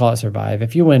know if we call it survive.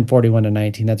 If you win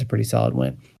 41-19, that's a pretty solid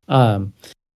win.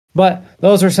 But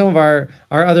those are some of our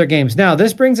other games. Now,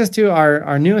 this brings us to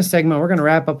our newest segment. We're going to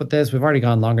wrap up with this. We've already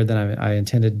gone longer than I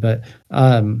intended, but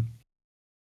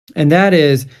and that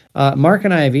is Mark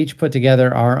and I have each put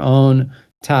together our own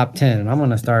top 10. And I'm going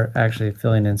to start actually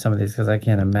filling in some of these because I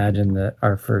can't imagine that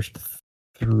our first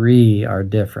 3 are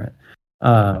different.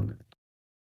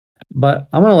 But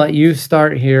I'm going to let you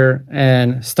start here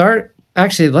and start.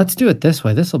 Actually, let's do it this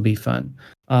way. This will be fun.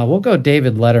 We'll go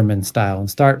David Letterman style and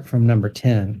start from number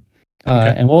 10.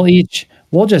 Okay. And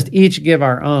we'll just each give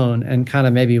our own and kind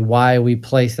of maybe why we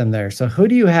place them there. So who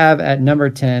do you have at number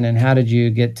 10 and how did you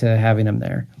get to having them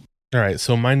there? All right.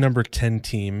 So my number 10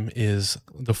 team is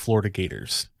the Florida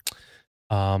Gators.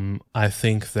 I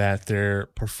think that their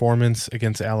performance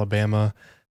against Alabama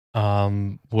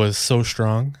was so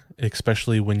strong,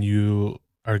 especially when you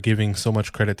are giving so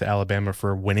much credit to Alabama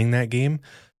for winning that game.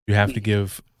 You have to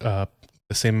give the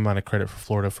same amount of credit for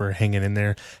Florida for hanging in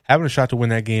there, having a shot to win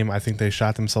that game. I think they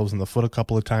shot themselves in the foot a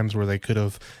couple of times where they could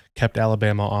have kept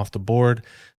Alabama off the board.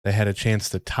 They had a chance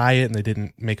to tie it and they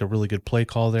didn't make a really good play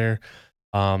call there.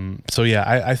 So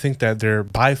yeah, I think that they're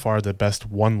by far the best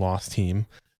one-loss team.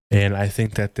 And I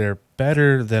think that they're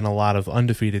better than a lot of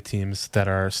undefeated teams that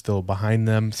are still behind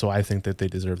them. So I think that they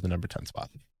deserve the number 10 spot.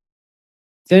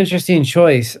 It's an interesting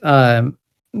choice.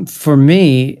 For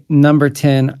me, number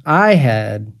 10, I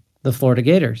had the Florida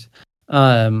Gators.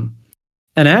 And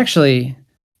actually,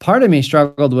 part of me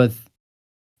struggled with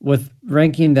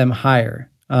ranking them higher.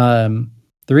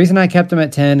 The reason I kept them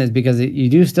at 10 is because you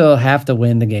do still have to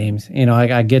win the games. You know,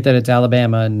 I get that it's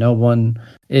Alabama and no one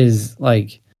is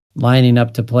like lining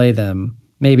up to play them.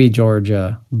 Maybe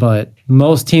Georgia, but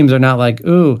most teams are not like,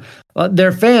 ooh,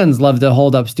 their fans love to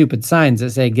hold up stupid signs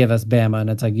that say, give us Bama. And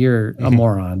it's like, you're a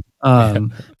moron.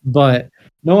 But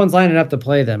no one's lining up to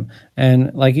play them.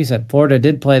 And like you said, Florida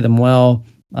did play them well.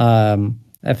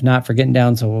 If not for getting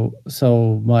down so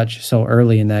much so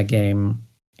early in that game,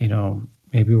 you know,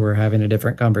 maybe we're having a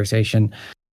different conversation.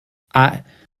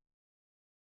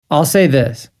 I'll say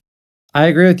this. I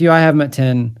agree with you. I have them at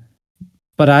 10.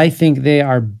 But I think they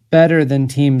are better than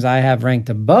teams I have ranked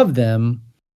above them,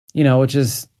 you know, which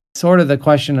is sort of the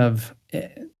question of,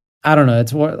 I don't know,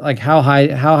 it's like how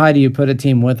high do you put a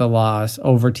team with a loss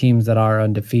over teams that are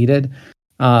undefeated?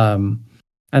 And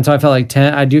so I felt like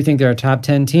 10, I do think they're a top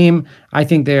 10 team. I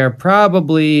think they are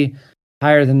probably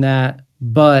higher than that,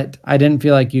 but I didn't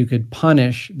feel like you could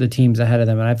punish the teams ahead of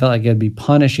them. And I felt like it'd be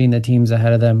punishing the teams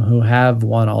ahead of them who have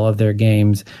won all of their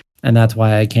games. And that's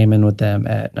why I came in with them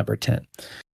at number 10.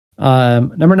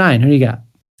 Number 9, who do you got?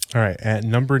 All right. At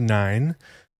number 9,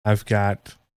 I've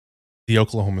got the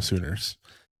Oklahoma Sooners.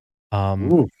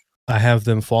 I have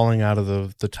them falling out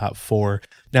of the top 4.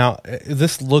 Now,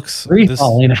 this looks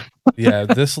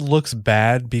this looks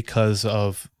bad because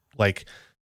of like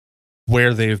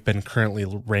where they've been currently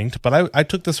ranked. But I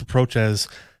took this approach as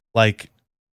like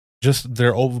just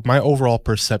my overall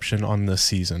perception on this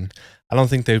season. I don't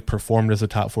think they've performed as a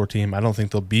top 4 team. I don't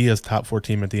think they'll be as top 4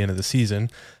 team at the end of the season.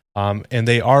 And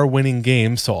they are winning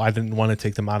games, so I didn't want to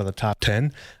take them out of the top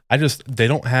 10. They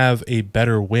don't have a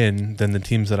better win than the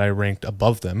teams that I ranked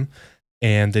above them.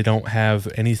 And they don't have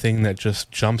anything that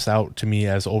just jumps out to me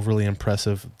as overly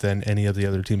impressive than any of the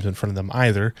other teams in front of them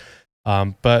either.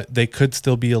 But they could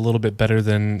still be a little bit better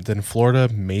than Florida,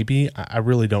 maybe. I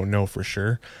really don't know for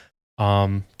sure.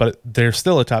 But they're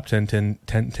still a top 10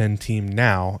 team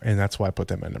now, and that's why I put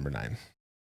them at number 9.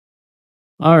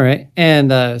 All right.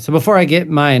 And so before I get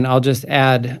mine, I'll just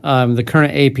add the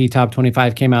current AP Top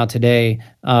 25 came out today,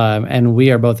 and we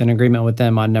are both in agreement with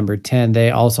them on number 10. They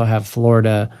also have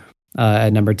Florida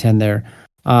at number 10 there.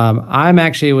 I'm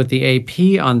actually with the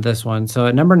AP on this one. So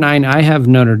at number 9, I have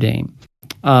Notre Dame.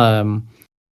 The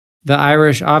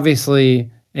Irish,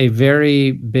 obviously a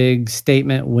very big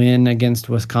statement win against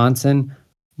Wisconsin,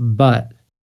 but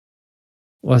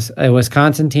was a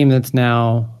Wisconsin team that's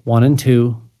now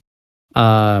 1-2.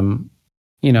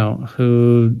 You know,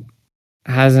 who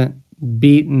hasn't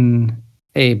beaten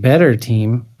a better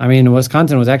team. I mean,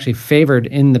 Wisconsin was actually favored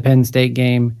in the Penn State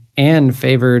game and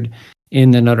favored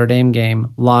in the Notre Dame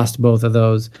game, lost both of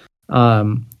those. So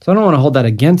I don't want to hold that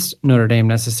against Notre Dame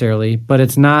necessarily, but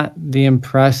it's not the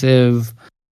impressive,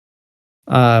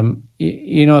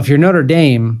 you know, if you're Notre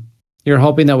Dame, you're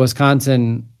hoping that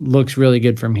Wisconsin looks really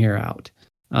good from here out.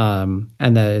 And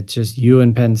that it's just you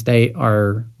and Penn State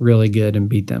are really good and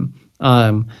beat them.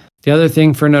 The other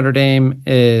thing for Notre Dame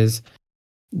is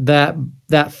that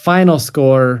final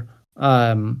score,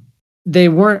 they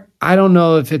weren't, I don't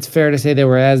know if it's fair to say they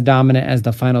were as dominant as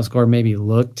the final score maybe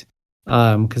looked,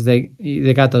 because they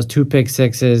got those 2 pick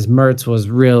sixes. Mertz was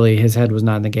really, his head was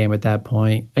not in the game at that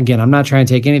point. Again, I'm not trying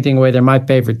to take anything away. They're my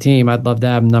favorite team. I'd love to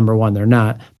have them number 1. They're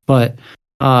not. But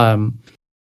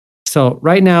so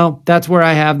right now, that's where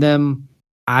I have them.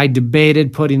 I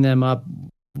debated putting them up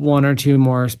 1 or 2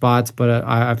 more spots, but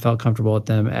I felt comfortable with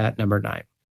them at number 9.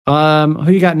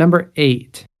 Who you got number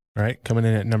 8? All right, coming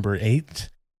in at number 8,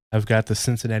 I've got the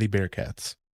Cincinnati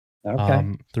Bearcats.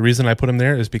 Okay. The reason I put them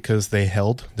there is because they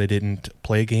didn't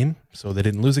play a game, so they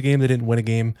didn't lose a game, they didn't win a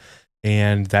game,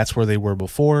 and that's where they were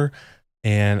before.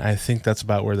 And I think that's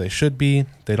about where they should be.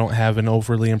 They don't have an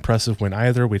overly impressive win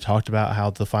either. We talked about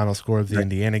how the final score of the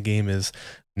Indiana game is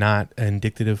not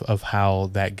indicative of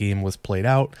how that game was played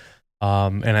out.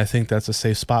 And I think that's a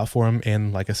safe spot for them.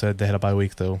 And like I said, they had a bye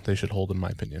week, though. They should hold, in my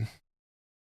opinion.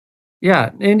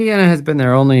 Yeah, Indiana has been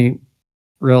their only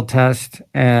real test,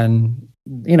 and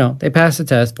they passed the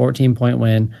test, 14-point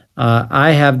win.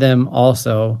 I have them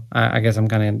also. I guess I'm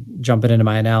kind of jumping into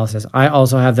my analysis. I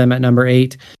also have them at number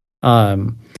 8.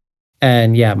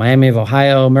 And yeah, Miami of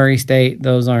Ohio, Murray State,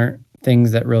 those aren't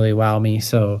things that really wow me.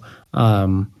 So,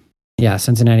 yeah,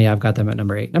 Cincinnati, I've got them at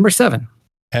number 8. Number 7.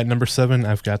 At number 7,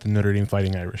 I've got the Notre Dame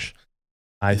Fighting Irish.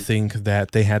 I think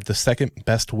that they had the second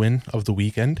best win of the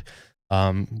weekend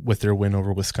with their win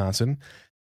over Wisconsin.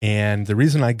 And the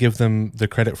reason I give them the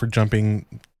credit for jumping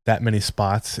that many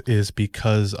spots is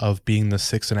because of being the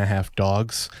 6.5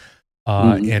 dogs.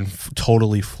 And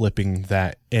totally flipping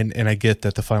that. And I get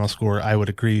that the final score, I would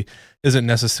agree, isn't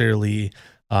necessarily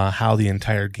how the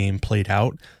entire game played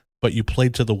out, but you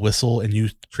played to the whistle and you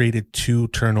created 2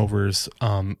 turnovers.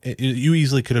 You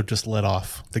easily could have just let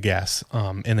off the gas,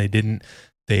 and they didn't.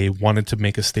 They wanted to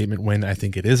make a statement win. I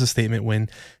think it is a statement win.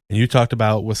 And you talked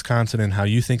about Wisconsin and how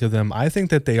you think of them. I think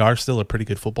that they are still a pretty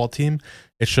good football team.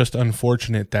 It's just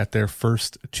unfortunate that their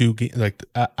first 2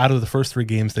 out of the first 3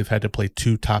 games, they've had to play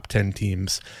 2 top 10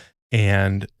 teams,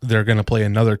 and they're going to play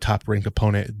another top ranked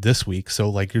opponent this week. So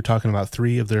like you're talking about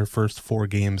 3 of their first 4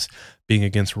 games being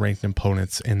against ranked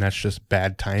opponents, and that's just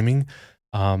bad timing.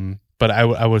 But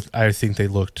I think they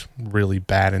looked really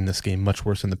bad in this game, much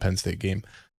worse than the Penn State game.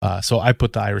 So I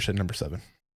put the Irish at number 7.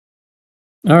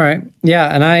 All right. Yeah.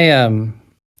 And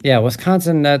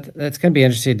Wisconsin, that's going to be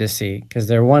interesting to see because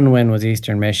their one win was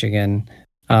Eastern Michigan.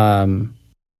 They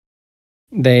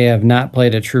have not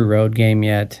played a true road game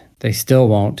yet. They still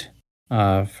won't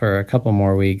for a couple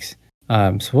more weeks.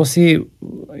 So we'll see,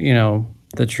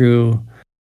 the true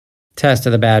test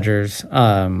of the Badgers.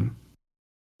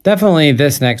 Definitely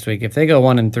this next week. If they go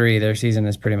 1-3, their season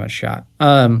is pretty much shot.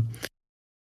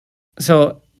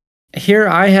 So here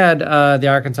I had the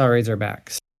Arkansas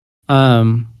Razorbacks.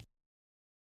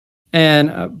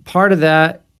 And part of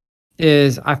that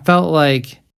is I felt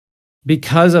like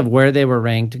because of where they were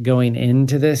ranked going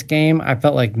into this game, I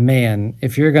felt like, man,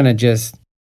 if you're going to just,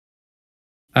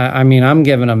 I'm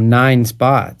giving them 9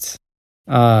 spots.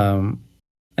 And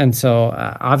so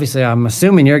obviously I'm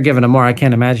assuming you're giving them more. I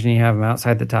can't imagine you have them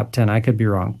outside the top 10. I could be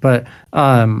wrong. But,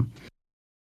 so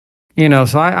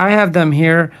I have them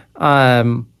here.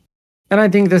 And I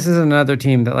think this is another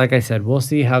team that, like I said, we'll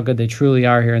see how good they truly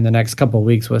are here in the next couple of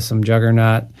weeks with some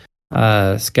juggernaut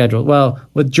schedule. Well,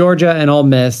 with Georgia and Ole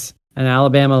Miss and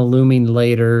Alabama looming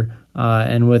later,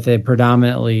 and with a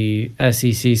predominantly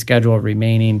SEC schedule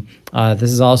remaining,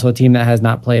 this is also a team that has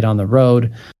not played on the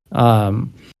road.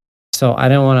 So I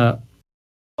don't want to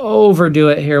overdo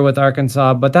it here with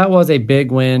Arkansas, but that was a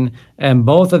big win. And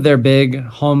both of their big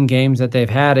home games that they've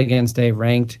had against 2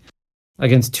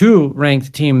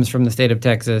 ranked teams from the state of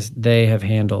Texas, they have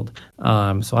handled.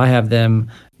 So I have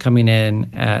them coming in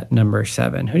at number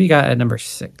 7. Who do you got at number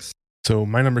 6? So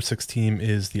my number 6 team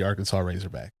is the Arkansas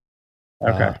Razorback.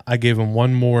 Okay. I gave them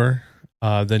one more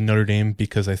than Notre Dame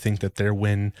because I think that their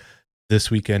win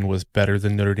this weekend was better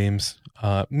than Notre Dame's.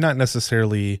 Not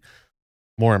necessarily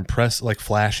more impressive, like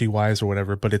flashy wise or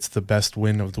whatever, but it's the best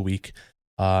win of the week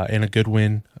and a good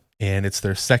win. And it's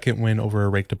their second win over a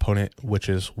ranked opponent, which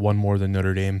is one more than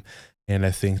Notre Dame. And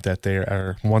I think that they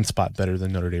are 1 spot better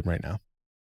than Notre Dame right now.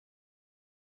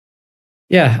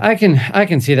 Yeah, I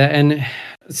can see that. And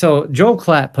so Joel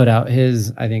Klatt put out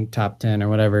his, I think, top 10 or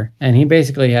whatever. And he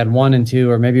basically had 1 and 2,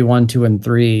 or maybe 1, 2, and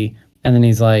 3. And then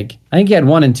he's like, I think he had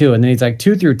 1 and 2. And then he's like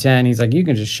 2 through 10. He's like, you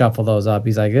can just shuffle those up.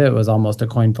 He's like, it was almost a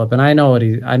coin flip. And I know what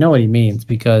he means,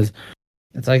 because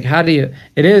it's like,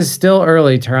 it is still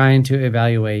early trying to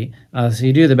evaluate. So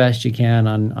you do the best you can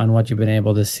on what you've been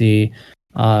able to see.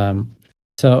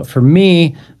 So for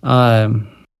me,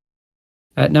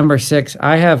 at number 6,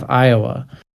 I have Iowa.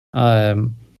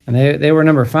 And they were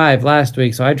number 5 last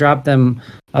week. So I dropped them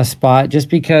a spot just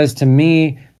because, to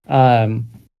me,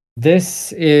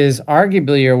 this is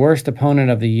arguably your worst opponent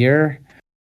of the year.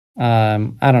 I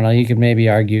don't know. You could maybe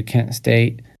argue Kent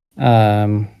State.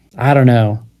 I don't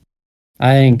know.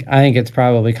 I think it's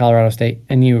probably Colorado State,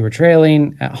 and you were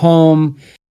trailing at home.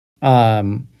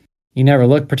 He never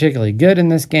looked particularly good in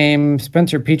this game.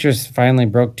 Spencer Petras finally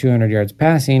broke 200 yards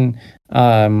passing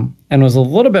and was a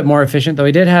little bit more efficient, though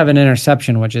he did have an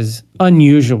interception, which is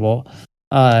unusual.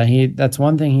 That's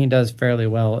one thing he does fairly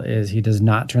well is he does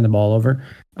not turn the ball over.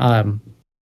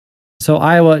 So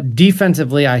Iowa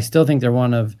defensively, I still think they're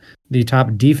one of the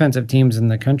top defensive teams in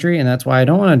the country, and that's why I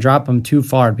don't want to drop them too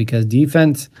far because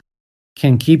defense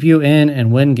can keep you in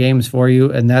and win games for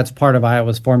you, and that's part of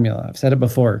Iowa's formula. I've said it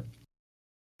before.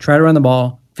 Try to run the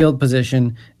ball, field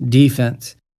position,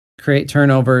 defense, create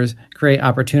turnovers, create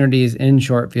opportunities in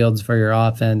short fields for your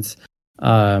offense,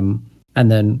 and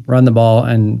then run the ball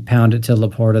and pound it to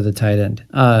Laporta, the tight end.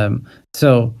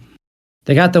 So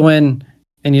they got the win,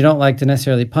 and you don't like to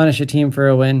necessarily punish a team for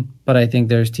a win, but I think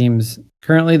there's teams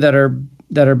currently that are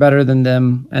better than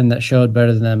them and that showed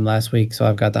better than them last week. So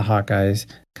I've got the Hawkeyes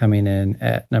coming in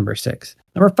at number 6.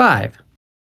 Number 5.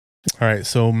 All right,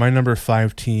 so my number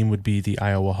 5 team would be the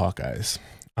Iowa Hawkeyes.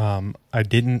 I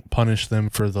didn't punish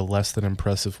them for the less than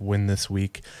impressive win this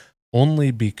week, only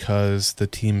because the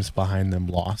teams behind them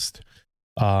lost.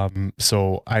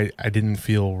 So I didn't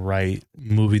feel right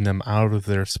moving them out of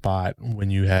their spot when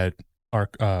you had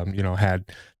had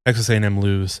Texas A&M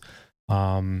lose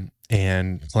and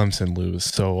Clemson lose.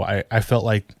 So I felt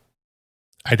like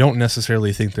I don't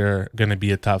necessarily think they're going to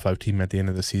be a top 5 team at the end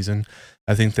of the season.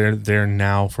 I think they're there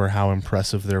now for how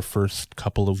impressive their first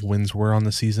couple of wins were on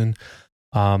the season.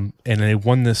 And they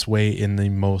won this way in the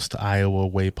most Iowa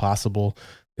way possible.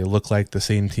 They look like the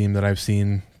same team that I've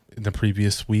seen in the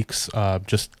previous weeks,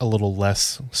 just a little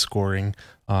less scoring,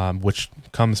 which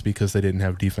comes because they didn't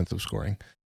have defensive scoring.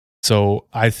 So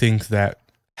I think that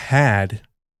had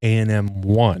A&M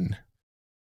won,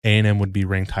 A&M would be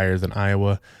ranked higher than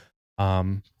Iowa.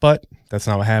 But that's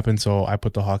not what happened, so I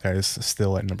put the Hawkeyes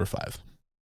still at number 5.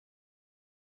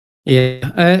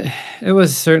 Yeah, it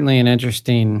was certainly an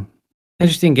interesting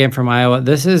game from Iowa.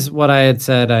 This is what I had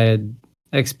said I had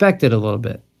expected a little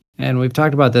bit. And we've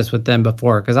talked about this with them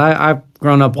before because I've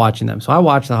grown up watching them. So I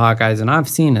watch the Hawkeyes and I've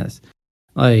seen this.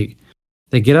 Like,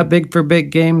 they get up big for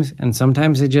big games and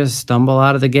sometimes they just stumble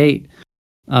out of the gate.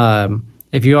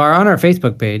 If you are on our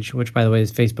Facebook page, which by the way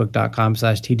is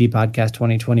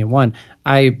facebook.com/TDpodcast2021,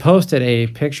 I posted a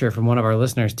picture from one of our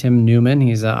listeners, Tim Newman.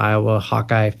 He's an Iowa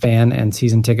Hawkeye fan and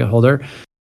season ticket holder.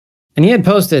 And he had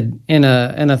posted in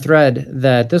a thread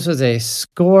that this was a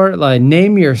score, like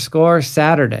name your score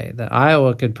Saturday, that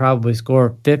Iowa could probably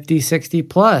score 50, 60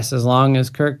 plus as long as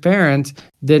Kirk Ferentz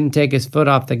didn't take his foot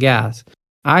off the gas.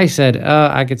 I said,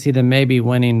 I could see them maybe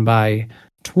winning by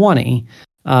 20.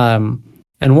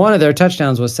 And one of their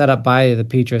touchdowns was set up by the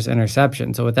Petras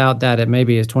interception. So without that, it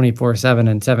maybe is 24-7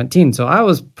 and 17. So I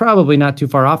was probably not too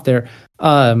far off there,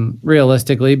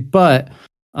 realistically, but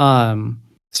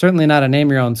certainly not a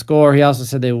name your own score. He also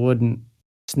said they wouldn't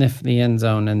sniff the end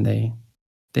zone, and they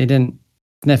didn't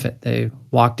sniff it. They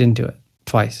walked into it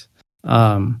twice.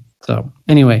 So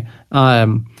anyway,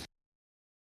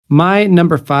 my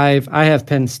number 5, I have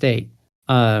Penn State.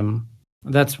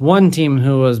 That's one team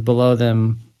who was below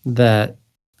them that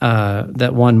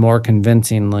won more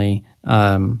convincingly.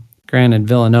 Granted,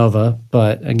 Villanova,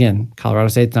 but again, Colorado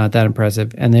State's not that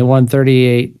impressive, and they won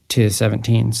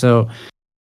 38-17. So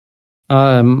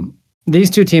these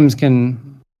two teams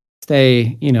can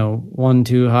stay, 1,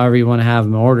 2, however you want to have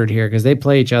them ordered here, because they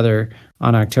play each other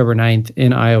on October 9th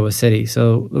in Iowa City.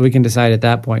 So we can decide at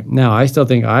that point. Now, I still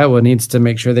think Iowa needs to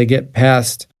make sure they get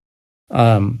past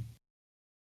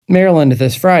Maryland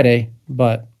this Friday,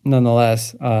 but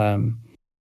nonetheless,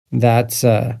 that's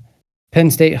Penn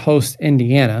State hosts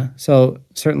Indiana. So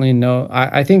certainly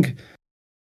I think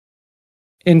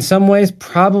in some ways,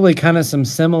 probably kind of some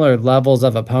similar levels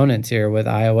of opponents here with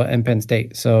Iowa and Penn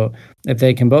State. So if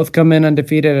they can both come in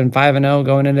undefeated and 5-0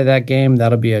 going into that game,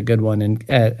 that'll be a good one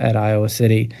at Iowa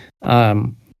City.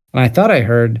 And I thought I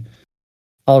heard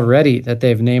already that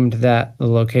they've named that the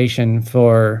location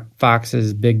for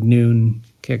Fox's big noon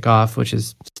kickoff, which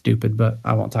is stupid, but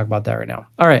I won't talk about that right now.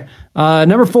 All right.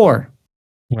 Number 4.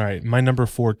 All right. My number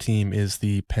 4 team is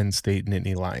the Penn State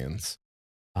Nittany Lions.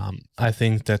 I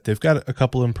think that they've got a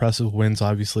couple impressive wins,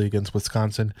 obviously, against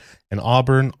Wisconsin and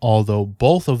Auburn, although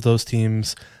both of those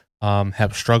teams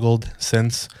have struggled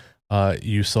since.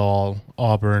 You saw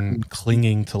Auburn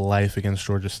clinging to life against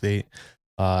Georgia State,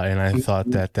 and I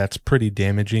thought that that's pretty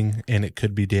damaging, and it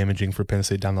could be damaging for Penn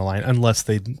State down the line, unless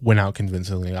they went out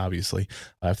convincingly, obviously.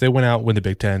 If they went out, win the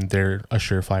Big Ten, they're a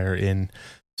surefire in.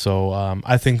 So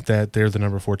I think that they're the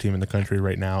number 4 team in the country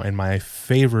right now, and my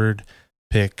favored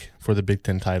pick for the Big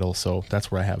Ten title, so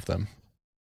that's where I have them.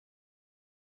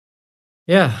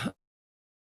 Yeah.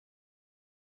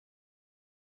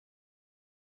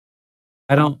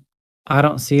 I don't I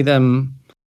don't see them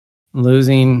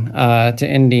losing to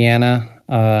Indiana.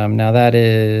 Now that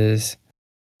is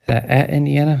that at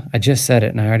Indiana? I just said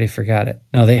it and I already forgot it.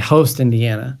 No, they host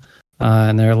Indiana,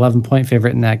 and they're 11-point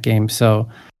favorite in that game. So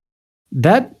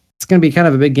that's going to be kind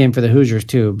of a big game for the Hoosiers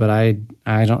too, but I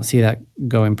don't see that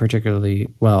going particularly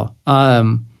well,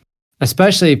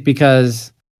 especially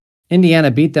because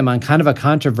Indiana beat them on kind of a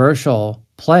controversial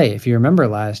play. If you remember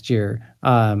last year,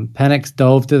 Penix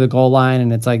dove through the goal line,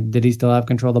 and it's like, did he still have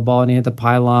control of the ball? And he hit the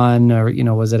pylon, or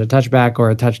was it a touchback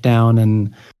or a touchdown?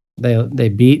 And they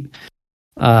beat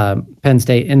Penn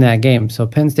State in that game. So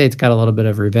Penn State's got a little bit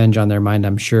of revenge on their mind,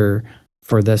 I'm sure,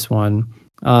 for this one.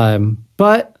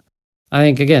 But I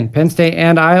think, again, Penn State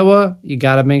and Iowa, you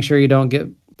got to make sure you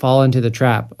don't fall into the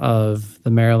trap of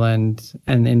the Maryland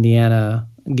and Indiana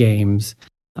games,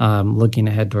 looking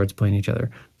ahead towards playing each other.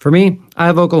 For me, I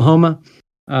have Oklahoma.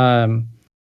 Again,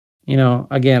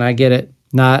 I get it.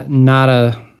 Not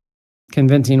a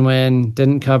convincing win.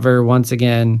 Didn't cover once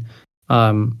again.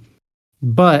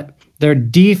 But their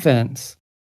defense,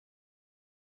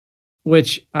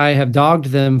 which I have dogged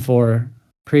them for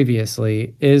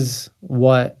previously, is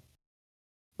what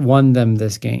won them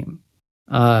this game.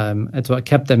 It's what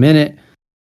kept them in it.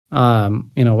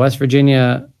 West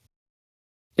Virginia,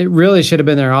 it really should have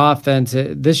been their offense.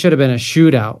 This should have been a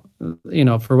shootout.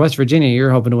 For West Virginia,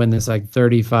 you're hoping to win this like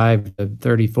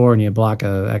 35-34 and you block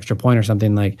an extra point or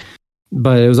something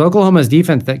but it was Oklahoma's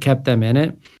defense that kept them in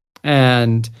it.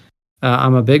 And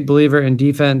I'm a big believer in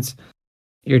defense.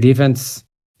 Your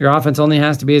offense only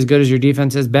has to be as good as your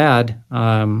defense is bad.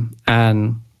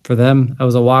 And for them, it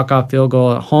was a walk-off field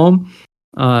goal at home.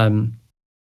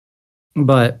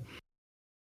 But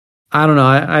I don't know.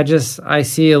 I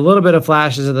see a little bit of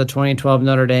flashes of the 2012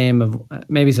 Notre Dame, of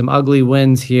maybe some ugly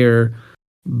wins here,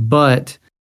 but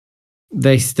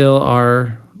they still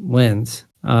are wins.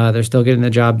 They're still getting the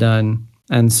job done.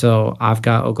 And so I've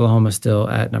got Oklahoma still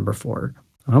at number 4.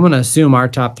 I'm going to assume our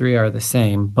top 3 are the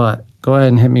same, but go ahead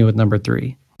and hit me with number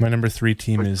 3. My number 3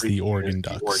 team is the Oregon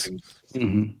Ducks.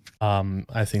 Mm-hmm.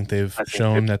 I think they've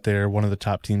shown that they're one of the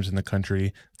top teams in the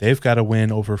country. They've got a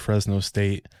win over Fresno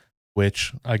State,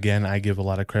 which, again, I give a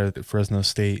lot of credit to Fresno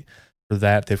State for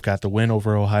that. They've got the win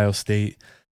over Ohio State.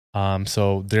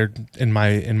 So they're, in my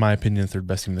opinion, third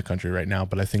best team in the country right now,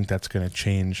 but I think that's going to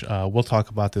change. We'll talk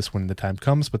about this when the time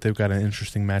comes, but they've got an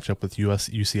interesting matchup with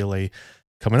UCLA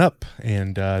coming up,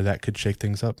 and that could shake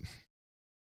things up.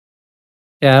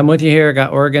 Yeah, I'm with you here. I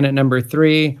got Oregon at number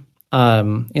 3.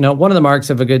 One of the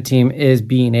marks of a good team is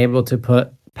being able to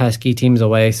put pesky teams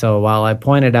away. So while I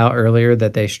pointed out earlier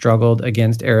that they struggled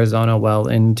against Arizona well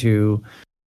into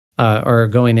or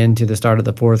going into the start of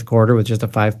the fourth quarter with just a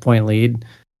 5-point lead,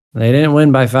 they didn't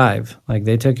win by 5. Like,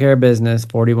 they took care of business,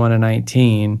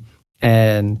 41-19.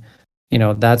 And,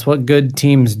 that's what good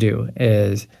teams do,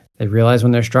 is they realize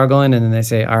when they're struggling and then they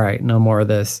say, all right, no more of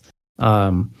this.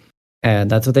 And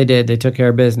that's what they did. They took care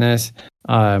of business.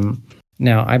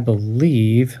 Now, I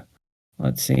believe,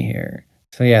 let's see here.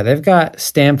 So, yeah, they've got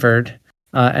Stanford.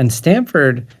 And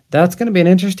Stanford, that's going to be an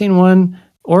interesting one.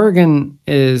 Oregon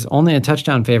is only a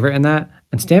touchdown favorite in that.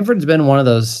 And Stanford's been one of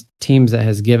those teams that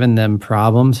has given them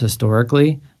problems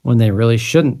historically when they really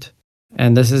shouldn't.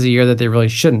 And this is a year that they really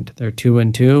shouldn't. They're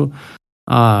 2-2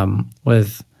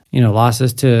 with,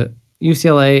 losses to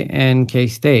UCLA and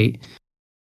K-State.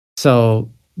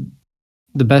 So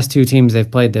the best 2 teams they've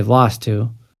played, they've lost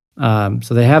to.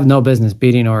 So they have no business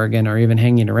beating Oregon or even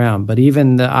hanging around. But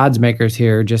even the odds makers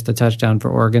here, just a touchdown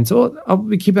for Oregon. So I'll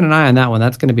be keeping an eye on that one.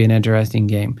 That's going to be an interesting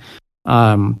game.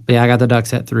 But yeah, I got the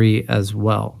Ducks at 3 as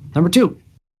well. Number 2.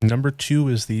 Number 2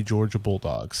 is the Georgia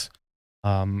Bulldogs.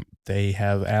 They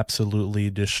have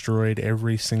absolutely destroyed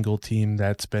every single team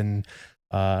that's been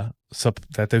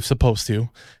that they've supposed to.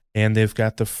 And they've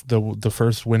got the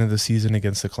first win of the season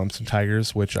against the Clemson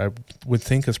Tigers, which I would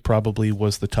think was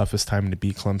the toughest time to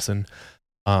beat Clemson,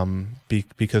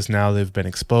 because now they've been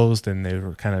exposed and they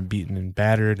were kind of beaten and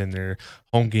battered, and their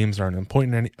home games aren't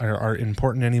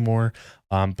important anymore.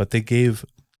 But they gave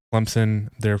Clemson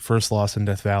their first loss in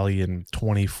Death Valley in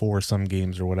 24 some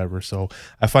games or whatever. So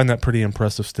I find that pretty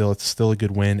impressive. Still, it's still a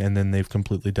good win, and then they've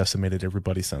completely decimated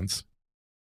everybody since.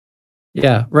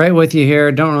 Yeah, right with you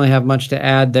here. Don't really have much to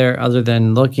add there other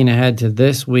than looking ahead to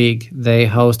this week. They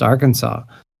host Arkansas.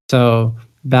 So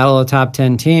battle of top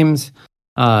 10 teams.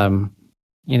 They're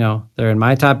in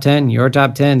my top 10, your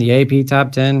top 10, the AP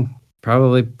top 10,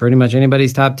 probably pretty much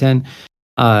anybody's top 10.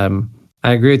 I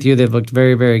agree with you. They've looked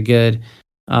very, very good.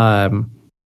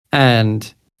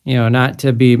 And, not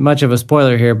to be much of a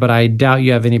spoiler here, but I doubt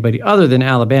you have anybody other than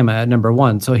Alabama at number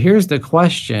 1. So here's the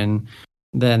question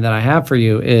then that I have for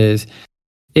you is,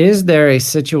 Is there a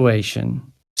situation?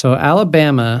 So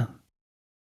Alabama,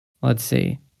 let's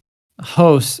see,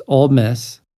 hosts Ole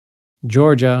Miss.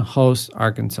 Georgia hosts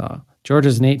Arkansas.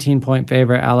 Georgia's an 18-point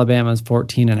favorite. Alabama's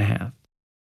 14.5.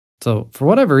 So for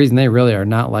whatever reason, they really are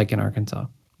not liking Arkansas.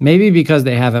 Maybe because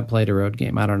they haven't played a road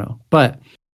game. I don't know. But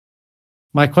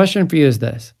my question for you is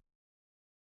this.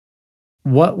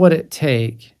 What would it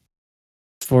take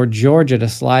for Georgia to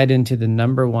slide into the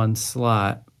number 1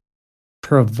 slot,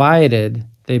 provided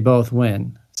they both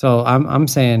win? So I'm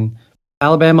saying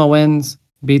Alabama wins,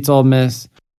 beats Ole Miss.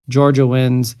 Georgia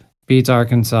wins, beats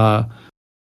Arkansas.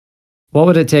 What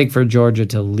would it take for Georgia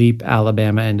to leap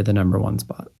Alabama into the number 1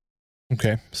 spot?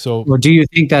 Okay, so Or do you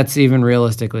think that's even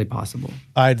realistically possible?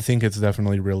 I think it's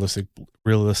definitely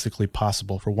realistically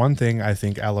possible. For one thing, I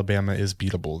think Alabama is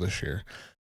beatable this year.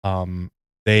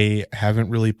 They haven't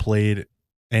really played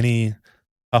any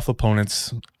tough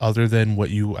opponents other than what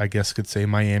you, I guess, could say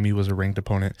Miami was a ranked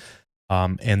opponent.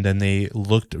 And then they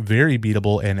looked very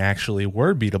beatable and actually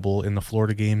were beatable in the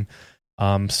Florida game.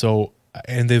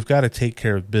 And they've got to take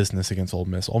care of business against Ole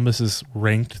Miss. Ole Miss is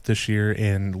ranked this year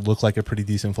and look like a pretty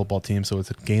decent football team, so it's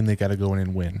a game they got to go in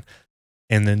and win.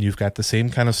 And then you've got the same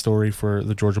kind of story for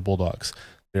the Georgia Bulldogs.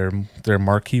 Their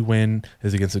marquee win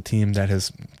is against a team that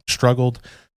has struggled,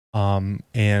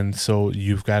 and so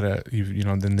you've got to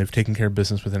then they've taken care of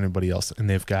business with anybody else, and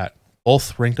they've got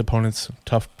both ranked opponents,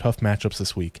 tough matchups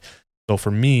this week. So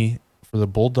for me, for the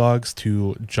Bulldogs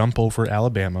to jump over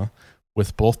Alabama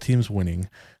with both teams winning,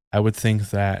 I would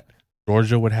think that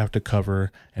Georgia would have to cover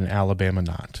and Alabama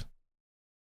not.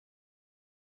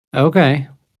 Okay.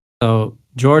 So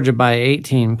Georgia by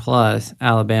 18 plus,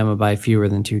 Alabama by fewer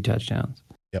than 2 touchdowns.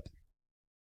 Yep.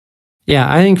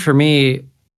 Yeah, I think for me,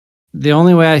 the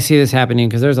only way I see this happening,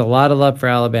 because there's a lot of love for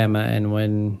Alabama, and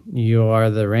when you are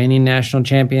the reigning national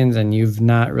champions and you've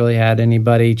not really had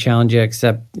anybody challenge you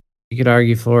except you could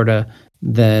argue Florida,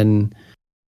 then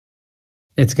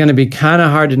it's going to be kind of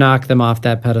hard to knock them off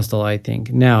that pedestal, I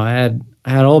think. Now,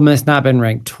 had Ole Miss not been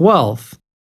ranked 12th,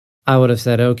 I would have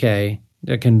said, okay,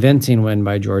 a convincing win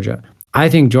by Georgia. I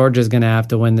think Georgia's going to have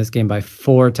to win this game by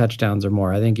 4 touchdowns or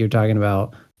more. I think you're talking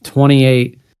about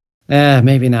 28,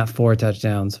 maybe not 4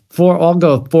 touchdowns. I'll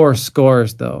go 4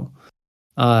 scores though.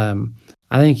 I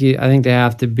think they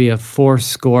have to be a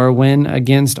 4-score win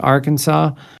against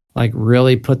Arkansas, like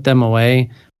really put them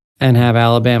away, and have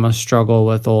Alabama struggle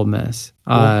with Ole Miss.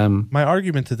 My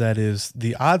argument to that is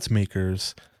the odds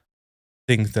makers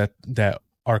think that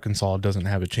Arkansas doesn't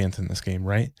have a chance in this game,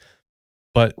 right?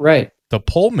 But right. The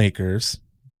poll makers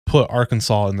put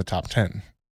Arkansas in the top 10.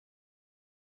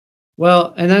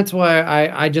 Well, and that's why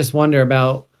I just wonder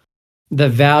about the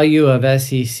value of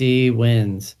SEC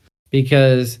wins,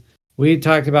 because we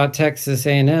talked about Texas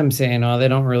A&M saying, oh, they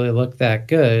don't really look that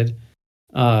good.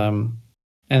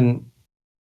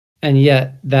 And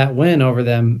yet that win over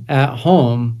them at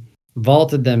home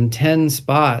vaulted them 10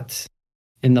 spots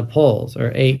in the polls,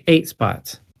 or eight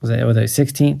spots. Was it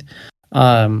 16th?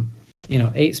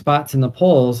 8 spots in the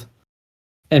polls,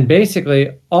 and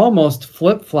basically almost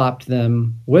flip-flopped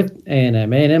them with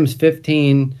A&M. A&M's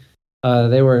 15.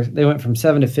 They went from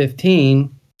 7 to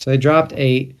 15, so they dropped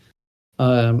 8.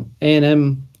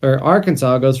 A&M or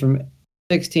Arkansas goes from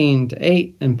 16 to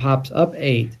 8 and pops up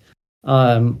 8.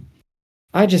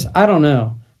 I don't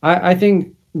know. I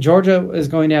think Georgia is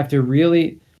going to have to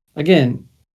really, again,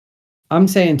 I'm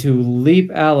saying to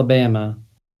leap Alabama,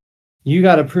 you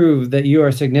got to prove that you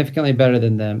are significantly better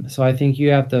than them. So I think you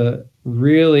have to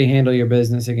really handle your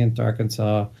business against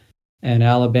Arkansas, and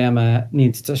Alabama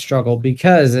needs to struggle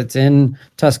because it's in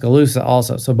Tuscaloosa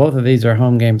also. So both of these are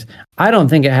home games. I don't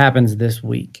think it happens this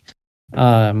week.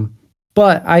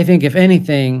 But I think if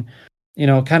anything,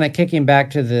 kind of kicking back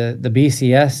to the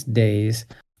BCS days,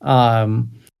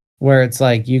 where it's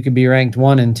like you could be ranked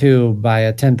 1 and 2 by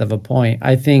a 10th of a point.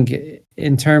 I think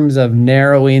in terms of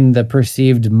narrowing the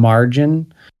perceived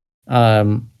margin,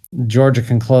 Georgia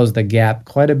can close the gap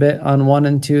quite a bit on 1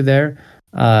 and 2 there.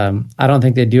 I don't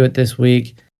think they do it this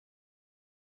week.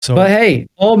 But hey,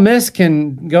 Ole Miss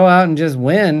can go out and just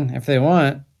win if they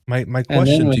want. My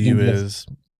question to you is,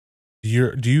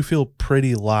 do you feel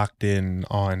pretty locked in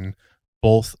on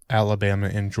both Alabama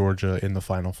and Georgia in the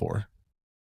Final Four?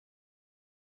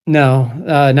 No,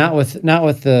 not with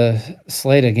the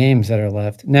slate of games that are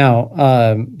left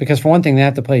now. Because for one thing, they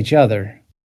have to play each other.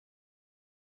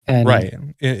 And right,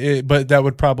 but that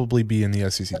would probably be in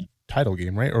the SEC title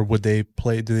game, right? Or would they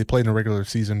play? Do they play in a regular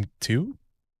season too?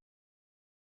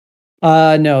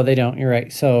 No, they don't. You're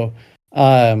right. So,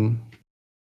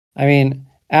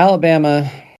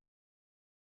 Alabama.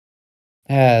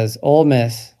 has Ole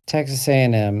Miss, Texas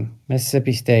A&M,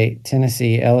 Mississippi State,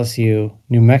 Tennessee, LSU,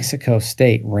 New Mexico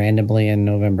State randomly in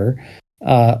November,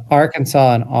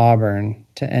 Arkansas and Auburn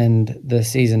to end the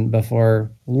season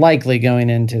before likely going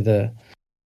into the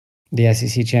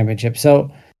SEC championship.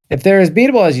 So if they're as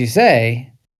beatable as you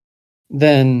say,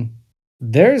 then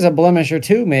there's a blemish or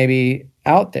two maybe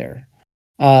out there.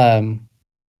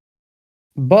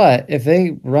 But if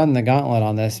they run the gauntlet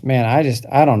on this, man,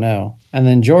 I don't know. And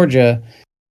then Georgia,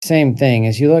 same thing.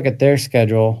 As you look at their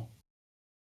schedule,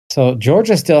 so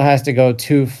Georgia still has to go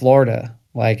to Florida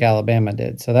like Alabama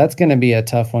did. So that's going to be a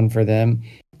tough one for them.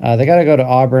 They got to go to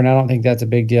Auburn. I don't think that's a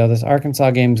big deal. This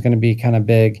Arkansas game is going to be kind of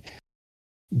big.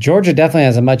 Georgia definitely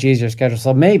has a much easier schedule.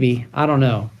 So maybe, I don't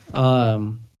know.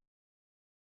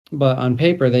 But on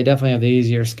paper, they definitely have the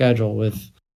easier schedule with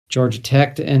Georgia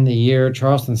Tech to end the year,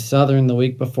 Charleston Southern the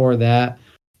week before that.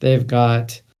 They've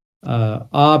got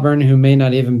Auburn, who may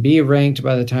not even be ranked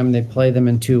by the time they play them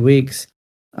in 2 weeks,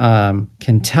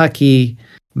 Kentucky,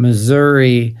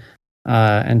 Missouri,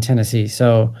 and Tennessee.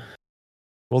 So,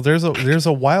 well, there's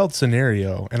a wild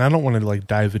scenario, and I don't want to like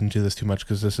dive into this too much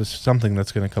because this is something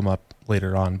that's going to come up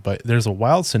later on. But there's a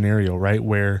wild scenario, right,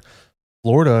 where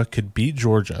Florida could beat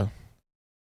Georgia,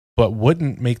 but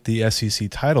wouldn't make the SEC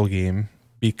title game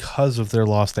because of their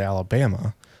loss to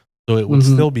Alabama. So it would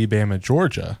still be Bama,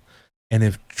 Georgia. And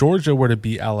if Georgia were to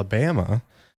beat Alabama,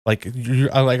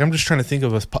 I'm just trying to think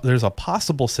of there's a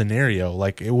possible scenario.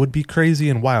 Like, it would be crazy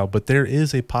and wild, but there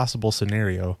is a possible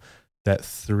scenario that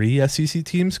 3 SEC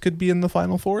teams could be in the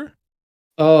Final Four.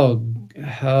 Oh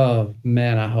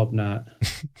man, I hope not.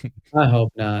 I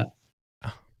hope not.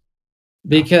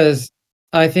 Because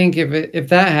I think if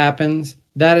that happens,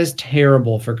 that is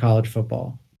terrible for college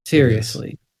football.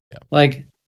 Seriously. Yeah. Like,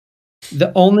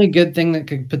 the only good thing that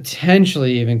could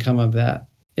potentially even come of that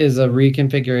is a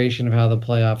reconfiguration of how the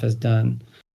playoff is done.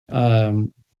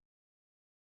 And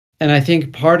I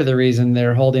think part of the reason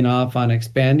they're holding off on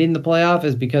expanding the playoff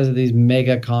is because of these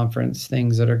mega conference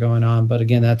things that are going on. But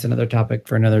again, that's another topic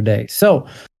for another day. So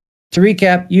to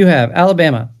recap, you have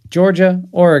Alabama, Georgia,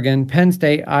 Oregon, Penn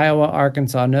State, Iowa,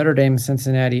 Arkansas, Notre Dame,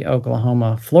 Cincinnati,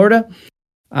 Oklahoma, Florida.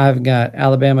 I've got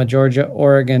Alabama, Georgia,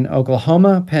 Oregon,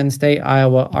 Oklahoma, Penn State,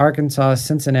 Iowa, Arkansas,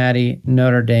 Cincinnati,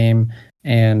 Notre Dame,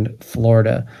 and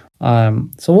Florida.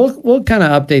 So we'll kind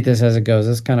of update this as it goes.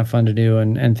 It's kind of fun to do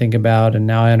and think about. And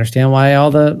now I understand why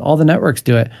all the networks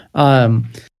do it.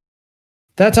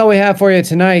 That's all we have for you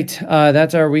tonight.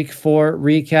 That's our week 4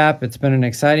 recap. It's been an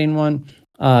exciting one.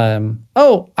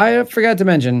 I forgot to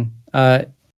mention,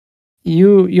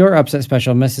 your upset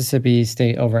special, Mississippi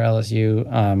State over LSU,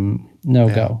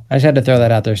 go. I just had to throw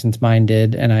that out there since mine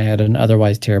did, and I had an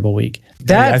otherwise terrible week.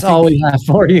 That's all we have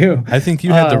for you. I think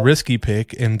you had the risky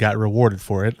pick and got rewarded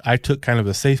for it. I took kind of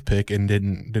a safe pick and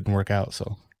didn't work out.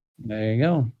 So there you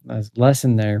go. That's a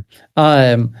lesson there.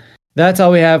 That's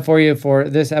all we have for you for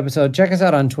this episode. Check us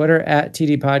out on Twitter at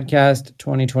TD Podcast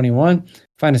 2021.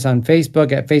 Find us on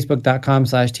Facebook at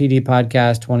facebook.com/TD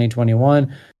Podcast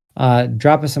 2021.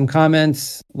 Drop us some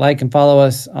comments, like and follow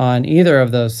us on either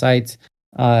of those sites.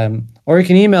 Or you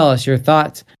can email us your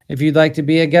thoughts if you'd like to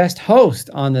be a guest host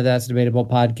on the That's Debatable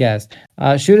podcast.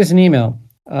 Shoot us an email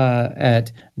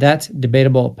at That's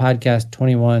Debatable Podcast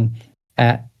 21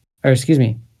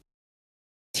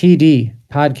 TD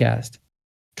Podcast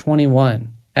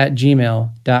 21 at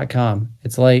gmail.com.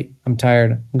 It's late. I'm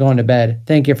tired. I'm going to bed.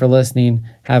 Thank you for listening.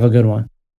 Have a good one.